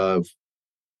picture of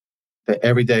the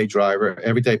everyday driver,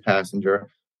 everyday passenger.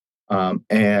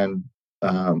 And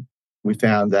we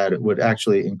found that it would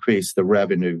actually increase the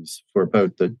revenues for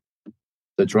both the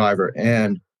driver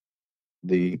and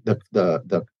the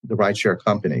rideshare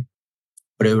company.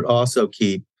 But it would also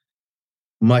keep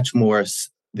much more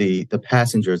the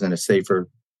passengers in a safer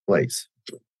place.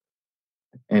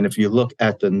 And if you look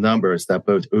at the numbers that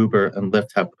both Uber and Lyft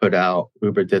have put out,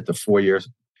 Uber did the 4-year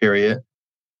period,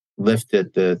 Lyft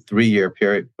did the 3-year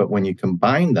period. But when you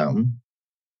combine them,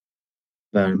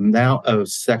 the amount of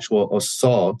sexual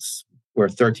assaults were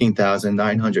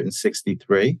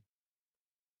 13,963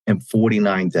 and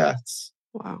 49 deaths.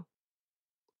 Wow.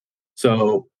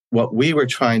 So what we were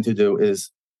trying to do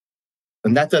is,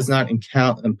 and that does not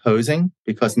count imposing,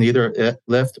 because neither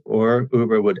Lyft or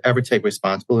Uber would ever take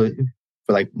responsibility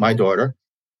for, like, my daughter.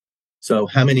 So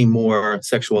how many more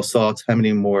sexual assaults, how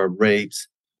many more rapes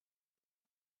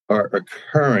are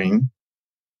occurring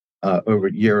over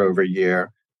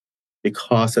year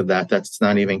because of that? That's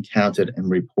not even counted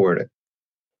and reported.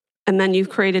 And then you've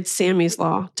created Sammy's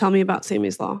Law. Tell me about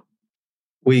Sammy's Law.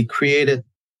 We created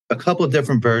a couple of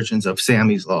different versions of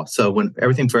Sammy's Law. So when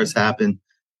everything first happened,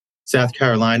 South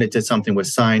Carolina did something with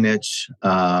signage.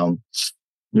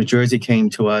 New Jersey came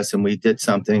to us and we did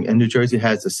something. And New Jersey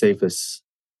has the safest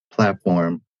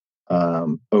platform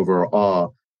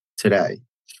overall today.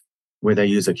 where they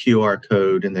use a QR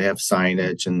code and they have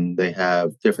signage and they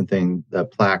have different things, the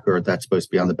placard that's supposed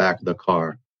to be on the back of the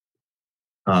car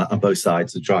on both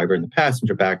sides, the driver and the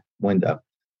passenger back window.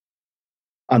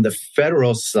 On the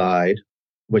federal side,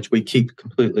 which we keep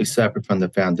completely separate from the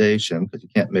foundation because you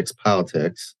can't mix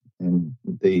politics in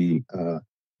the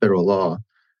federal law.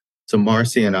 So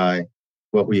Marcy and I,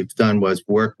 what we've done was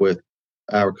work with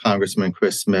our Congressman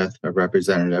Chris Smith, a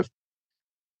representative,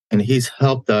 and he's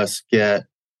helped us get,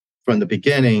 from the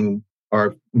beginning,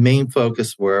 our main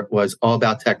focus was all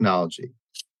about technology.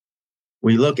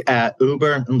 We look at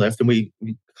Uber and Lyft, and we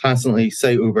constantly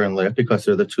say Uber and Lyft because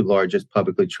they're the two largest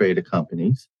publicly traded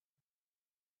companies.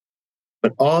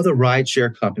 But all the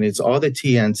rideshare companies, all the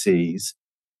TNCs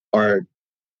are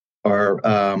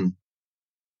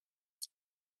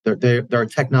they're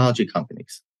technology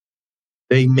companies.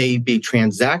 They may be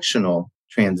transactional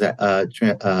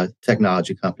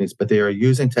technology companies, but they are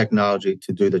using technology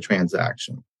to do the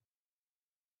transaction.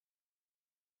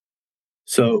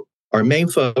 So our main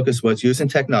focus was using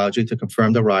technology to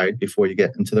confirm the ride before you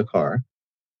get into the car.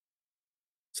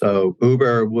 So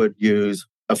Uber would use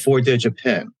a 4-digit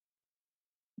PIN.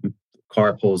 The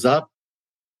car pulls up,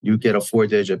 you get a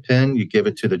 4-digit PIN, you give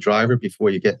it to the driver before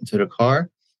you get into the car.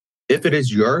 If it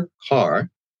is your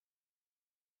car,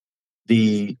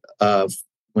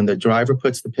 when the driver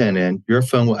puts the PIN in, your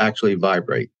phone will actually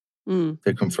vibrate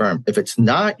to confirm. If it's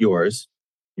not yours,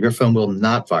 your phone will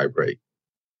not vibrate.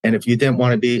 And if you didn't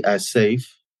want to be as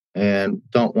safe and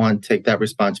don't want to take that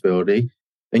responsibility,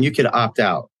 then you could opt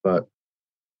out. But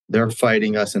they're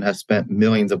fighting us and have spent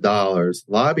millions of dollars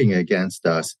lobbying against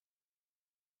us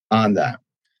on that.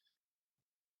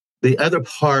 The other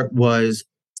part was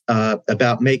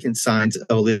about making signs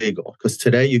illegal. Because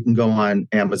today you can go on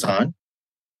Amazon,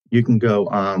 you can go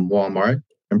on Walmart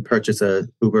and purchase a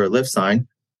Uber or Lyft sign,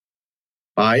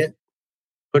 buy it,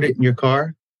 put it in your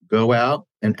car, go out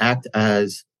and act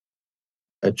as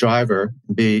a driver.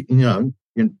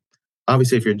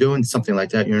 Obviously, if you're doing something like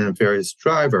that, you're a nefarious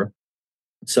driver.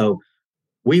 So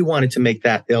we wanted to make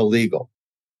that illegal.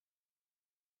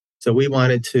 So we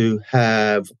wanted to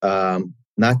have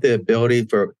not the ability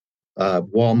for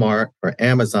Walmart or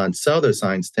Amazon sell their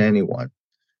signs to anyone.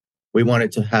 We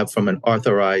wanted to have from an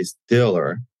authorized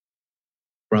dealer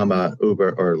from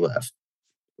Uber or Lyft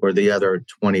or the other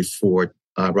 24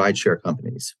 rideshare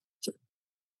companies.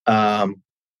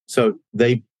 So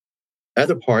the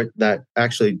other part that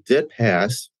actually did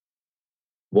pass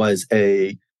was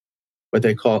what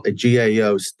they call a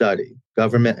GAO study,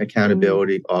 Government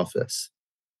Accountability Office.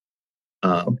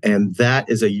 And that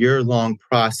is a year-long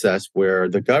process where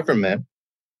the government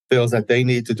feels that they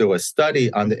need to do a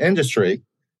study on the industry,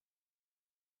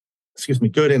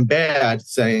 good and bad,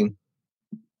 saying,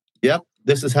 yep,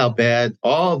 this is how bad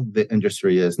all the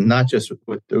industry is, not just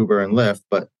with Uber and Lyft,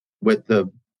 but with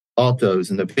the Altos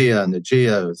and the Via and the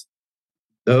Geos,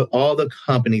 all the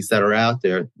companies that are out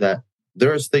there, that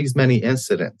there's these many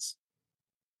incidents.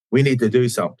 We need to do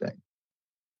something.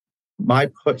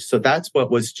 So that's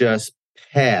what was just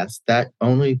passed. That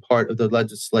only part of the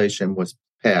legislation was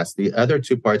passed. The other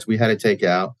two parts we had to take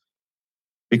out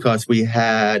because we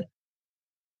had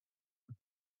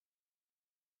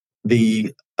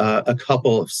a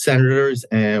couple of senators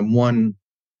and one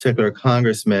particular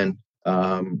congressman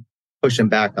pushing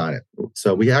back on it.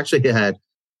 So we actually had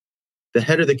the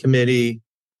head of the committee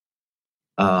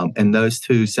and those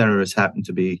two senators happened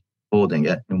to be holding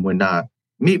it and would not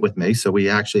meet with me. So we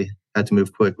actually had to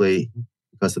move quickly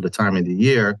because of the time of the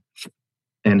year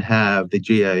and have the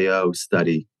GAO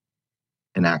study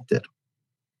enacted.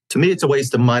 To me, it's a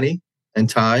waste of money and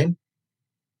time.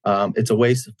 It's a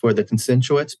waste for the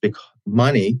constituents,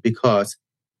 money, because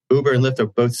Uber and Lyft are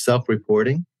both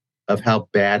self-reporting of how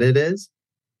bad it is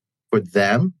for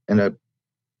them in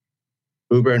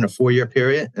Uber in a 4-year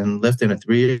period and Lyft in a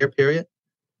 3-year period.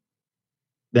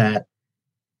 That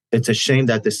it's a shame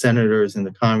that the senators and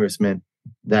the congressmen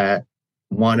that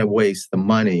want to waste the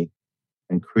money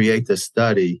and create the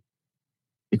study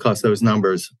because those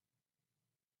numbers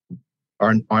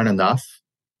aren't enough.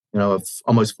 Of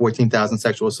almost 14,000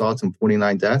 sexual assaults and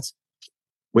 49 deaths,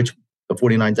 which the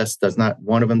 49 deaths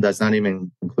one of them does not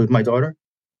even include my daughter.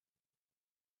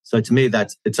 So to me,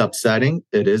 it's upsetting.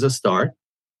 It is a start,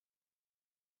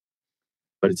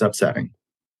 but it's upsetting.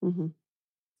 Mm-hmm. So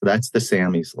that's the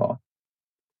Sammy's law.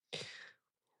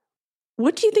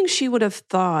 What do you think she would have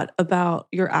thought about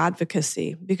your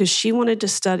advocacy? Because she wanted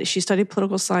to she studied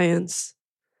political science.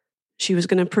 She was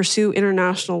going to pursue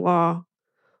international law.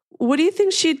 What do you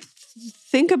think she'd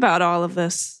think about all of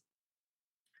this?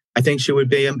 I think she would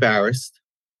be embarrassed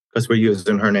because we're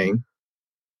using her name.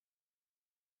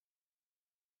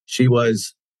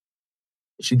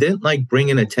 she didn't like bring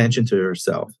in attention to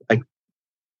herself. Like,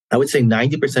 I would say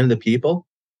 90% of the people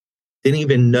didn't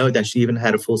even know that she even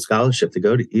had a full scholarship to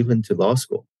go to even to law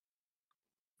school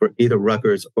for either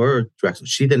Rutgers or Drexel.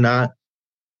 She did not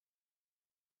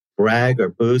brag or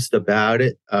boast about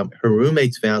it. Her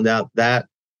roommates found out that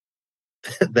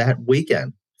that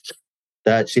weekend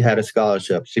that she had a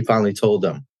scholarship. She finally told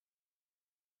them.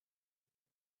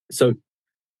 So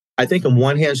I think on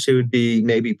one hand, she would be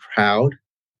maybe proud,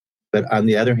 but on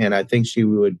the other hand, I think she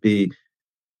would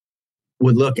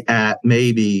look at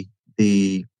maybe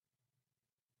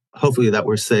hopefully that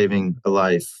we're saving a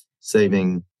life,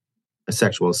 saving a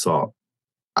sexual assault.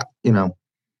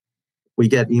 We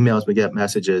get emails, we get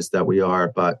messages that we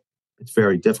are, but it's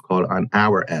very difficult on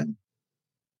our end.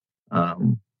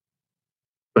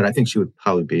 But I think she would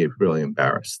probably be really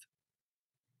embarrassed.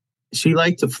 She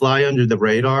liked to fly under the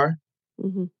radar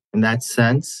in that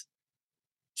sense.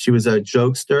 She was a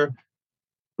jokester.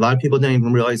 A lot of people didn't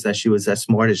even realize that she was as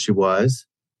smart as she was.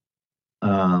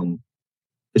 But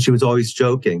she was always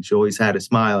joking. She always had a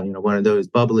smile, one of those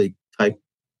bubbly type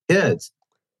kids.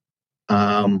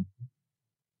 I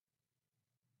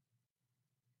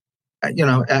don't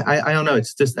know.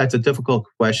 It's just, that's a difficult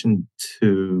question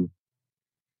to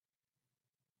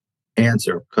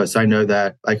answer, because I know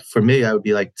that, like, for me, I would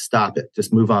be like, stop it,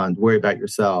 just move on, worry about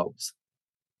yourselves.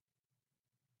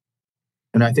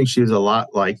 And I think she was a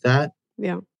lot like that.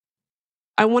 Yeah.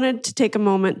 I wanted to take a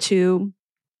moment to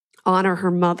honor her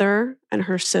mother and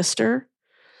her sister.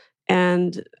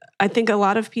 And I think a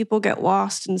lot of people get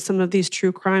lost in some of these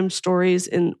true crime stories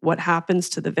in what happens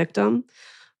to the victim.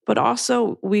 But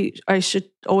also, I should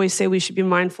always say we should be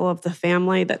mindful of the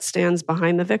family that stands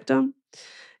behind the victim.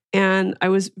 And I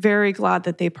was very glad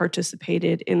that they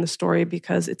participated in the story,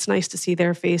 because it's nice to see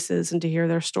their faces and to hear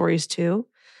their stories too.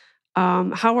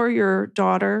 How are your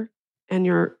daughter and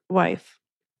your wife?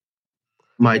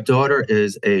 My daughter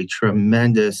is a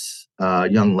tremendous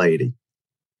young lady.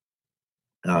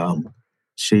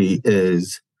 She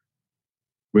is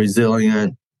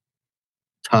resilient,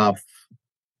 tough,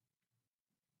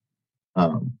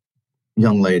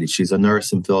 young lady. She's a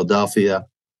nurse in Philadelphia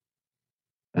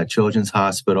at Children's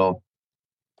Hospital.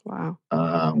 Wow.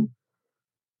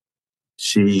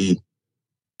 She's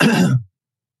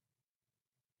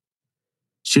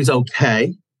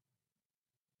okay.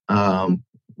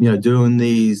 Doing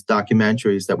these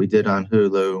documentaries that we did on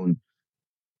Hulu. And,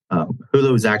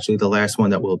 Hulu is actually the last one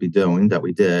that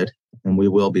we did, and we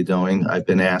will be doing. I've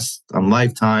been asked on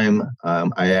Lifetime.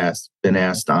 Been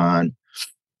asked on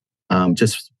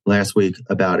just last week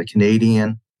about a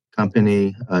Canadian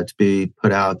company to be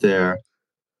put out there.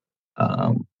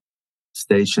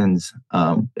 Stations.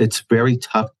 It's very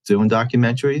tough doing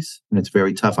documentaries, and it's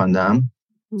very tough on them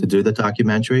to do the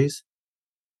documentaries.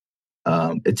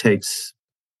 It takes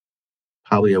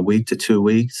probably a week to 2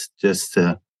 weeks just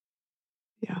to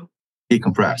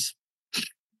decompress,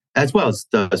 as well as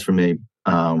it does for me.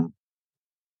 I'm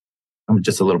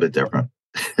just a little bit different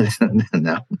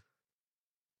now.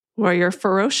 Well, you're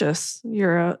ferocious.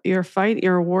 You're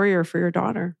a warrior for your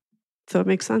daughter. So it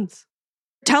makes sense.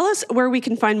 Tell us where we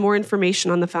can find more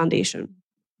information on the foundation.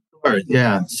 Sure.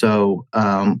 Yeah. So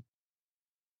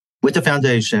with the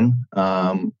foundation,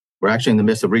 we're actually in the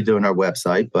midst of redoing our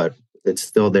website, but it's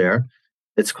still there.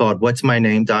 It's called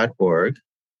whatsmyname.org.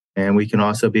 And we can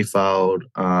also be followed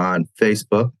on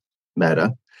Facebook,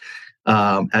 Meta,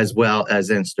 as well as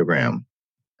Instagram.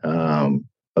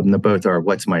 Both are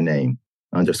What's My Name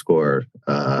 _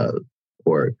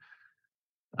 org.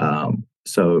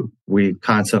 So we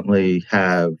constantly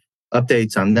have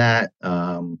updates on that.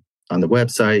 On the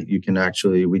website,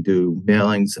 we do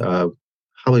mailings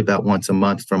probably about once a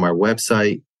month from our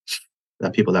website,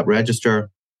 people that register.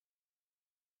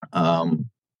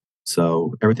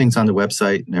 So everything's on the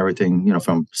website, and everything,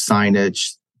 from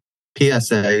signage,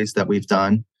 PSAs that we've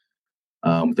done.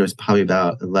 There's probably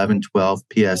about 11, 12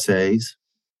 PSAs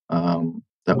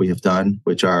that we have done,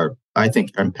 which are, I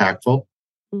think, impactful,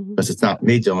 because it's not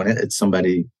me doing it. It's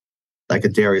somebody like a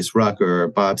Darius Rucker or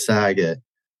Bob Saget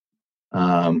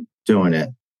doing it,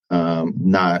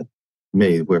 not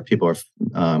me, where people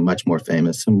are much more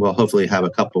famous. And we'll hopefully have a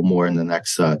couple more in the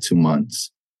next 2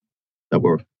 months that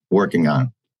we're working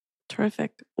on.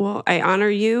 Terrific. Well, I honor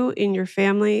you and your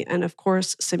family, and of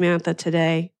course, Samantha,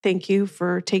 today. Thank you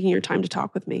for taking your time to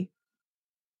talk with me.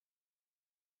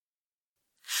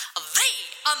 The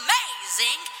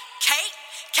amazing Kate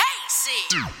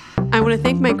Casey. I want to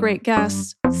thank my great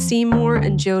guests, Seymour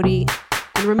and Jodi,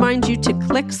 and remind you to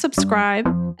click subscribe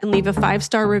and leave a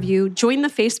 5-star review. Join the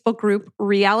Facebook group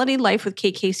Reality Life with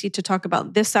Kate Casey to talk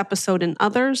about this episode and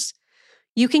others.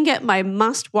 You can get my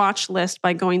must-watch list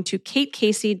by going to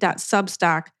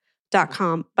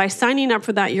katecasey.substack.com. By signing up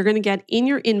for that, you're going to get in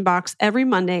your inbox every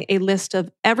Monday a list of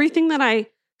everything that I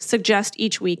suggest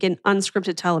each week in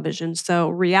unscripted television. So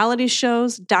reality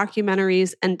shows,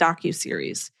 documentaries, and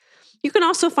docuseries. You can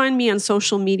also find me on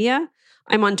social media.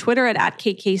 I'm on Twitter at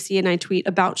 @KateCasey, and I tweet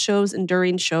about shows and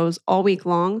during shows all week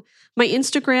long. My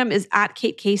Instagram is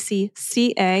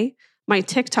 @KateCaseyCA. My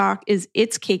TikTok is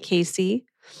It's Kate Casey.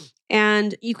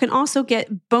 And you can also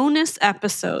get bonus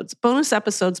episodes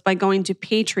by going to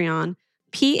Patreon,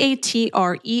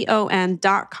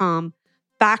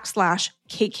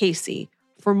 patreon.com/Kate Casey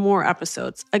for more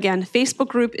episodes. Again, Facebook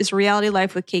group is Reality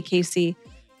Life with Kate Casey,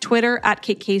 Twitter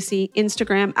 @Kate Casey,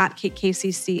 Instagram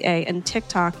 @KateCaseyCA, and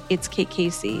TikTok, It's Kate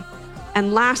Casey.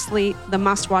 And lastly, the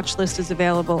must-watch list is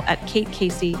available at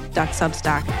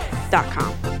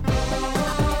katecasey.substack.com.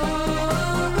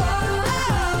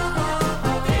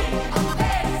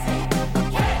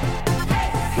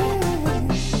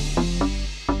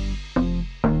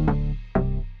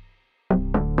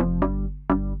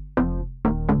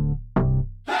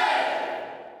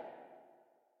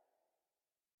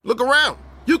 Look around.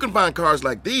 You can find cars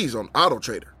like these on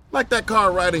AutoTrader, like that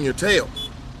car riding your tail.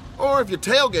 Or if you're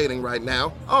tailgating right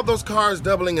now, all those cars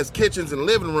doubling as kitchens and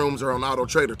living rooms are on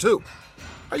AutoTrader too.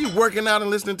 Are you working out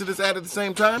and listening to this ad at the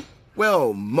same time?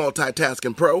 Well,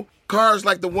 multitasking pro, cars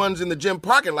like the ones in the gym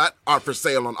parking lot are for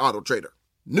sale on AutoTrader.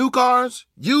 New cars,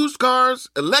 used cars,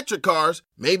 electric cars,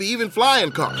 maybe even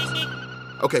flying cars.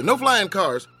 Okay, no flying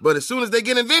cars, but as soon as they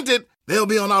get invented, they'll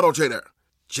be on AutoTrader.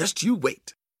 Just you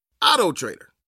wait. AutoTrader.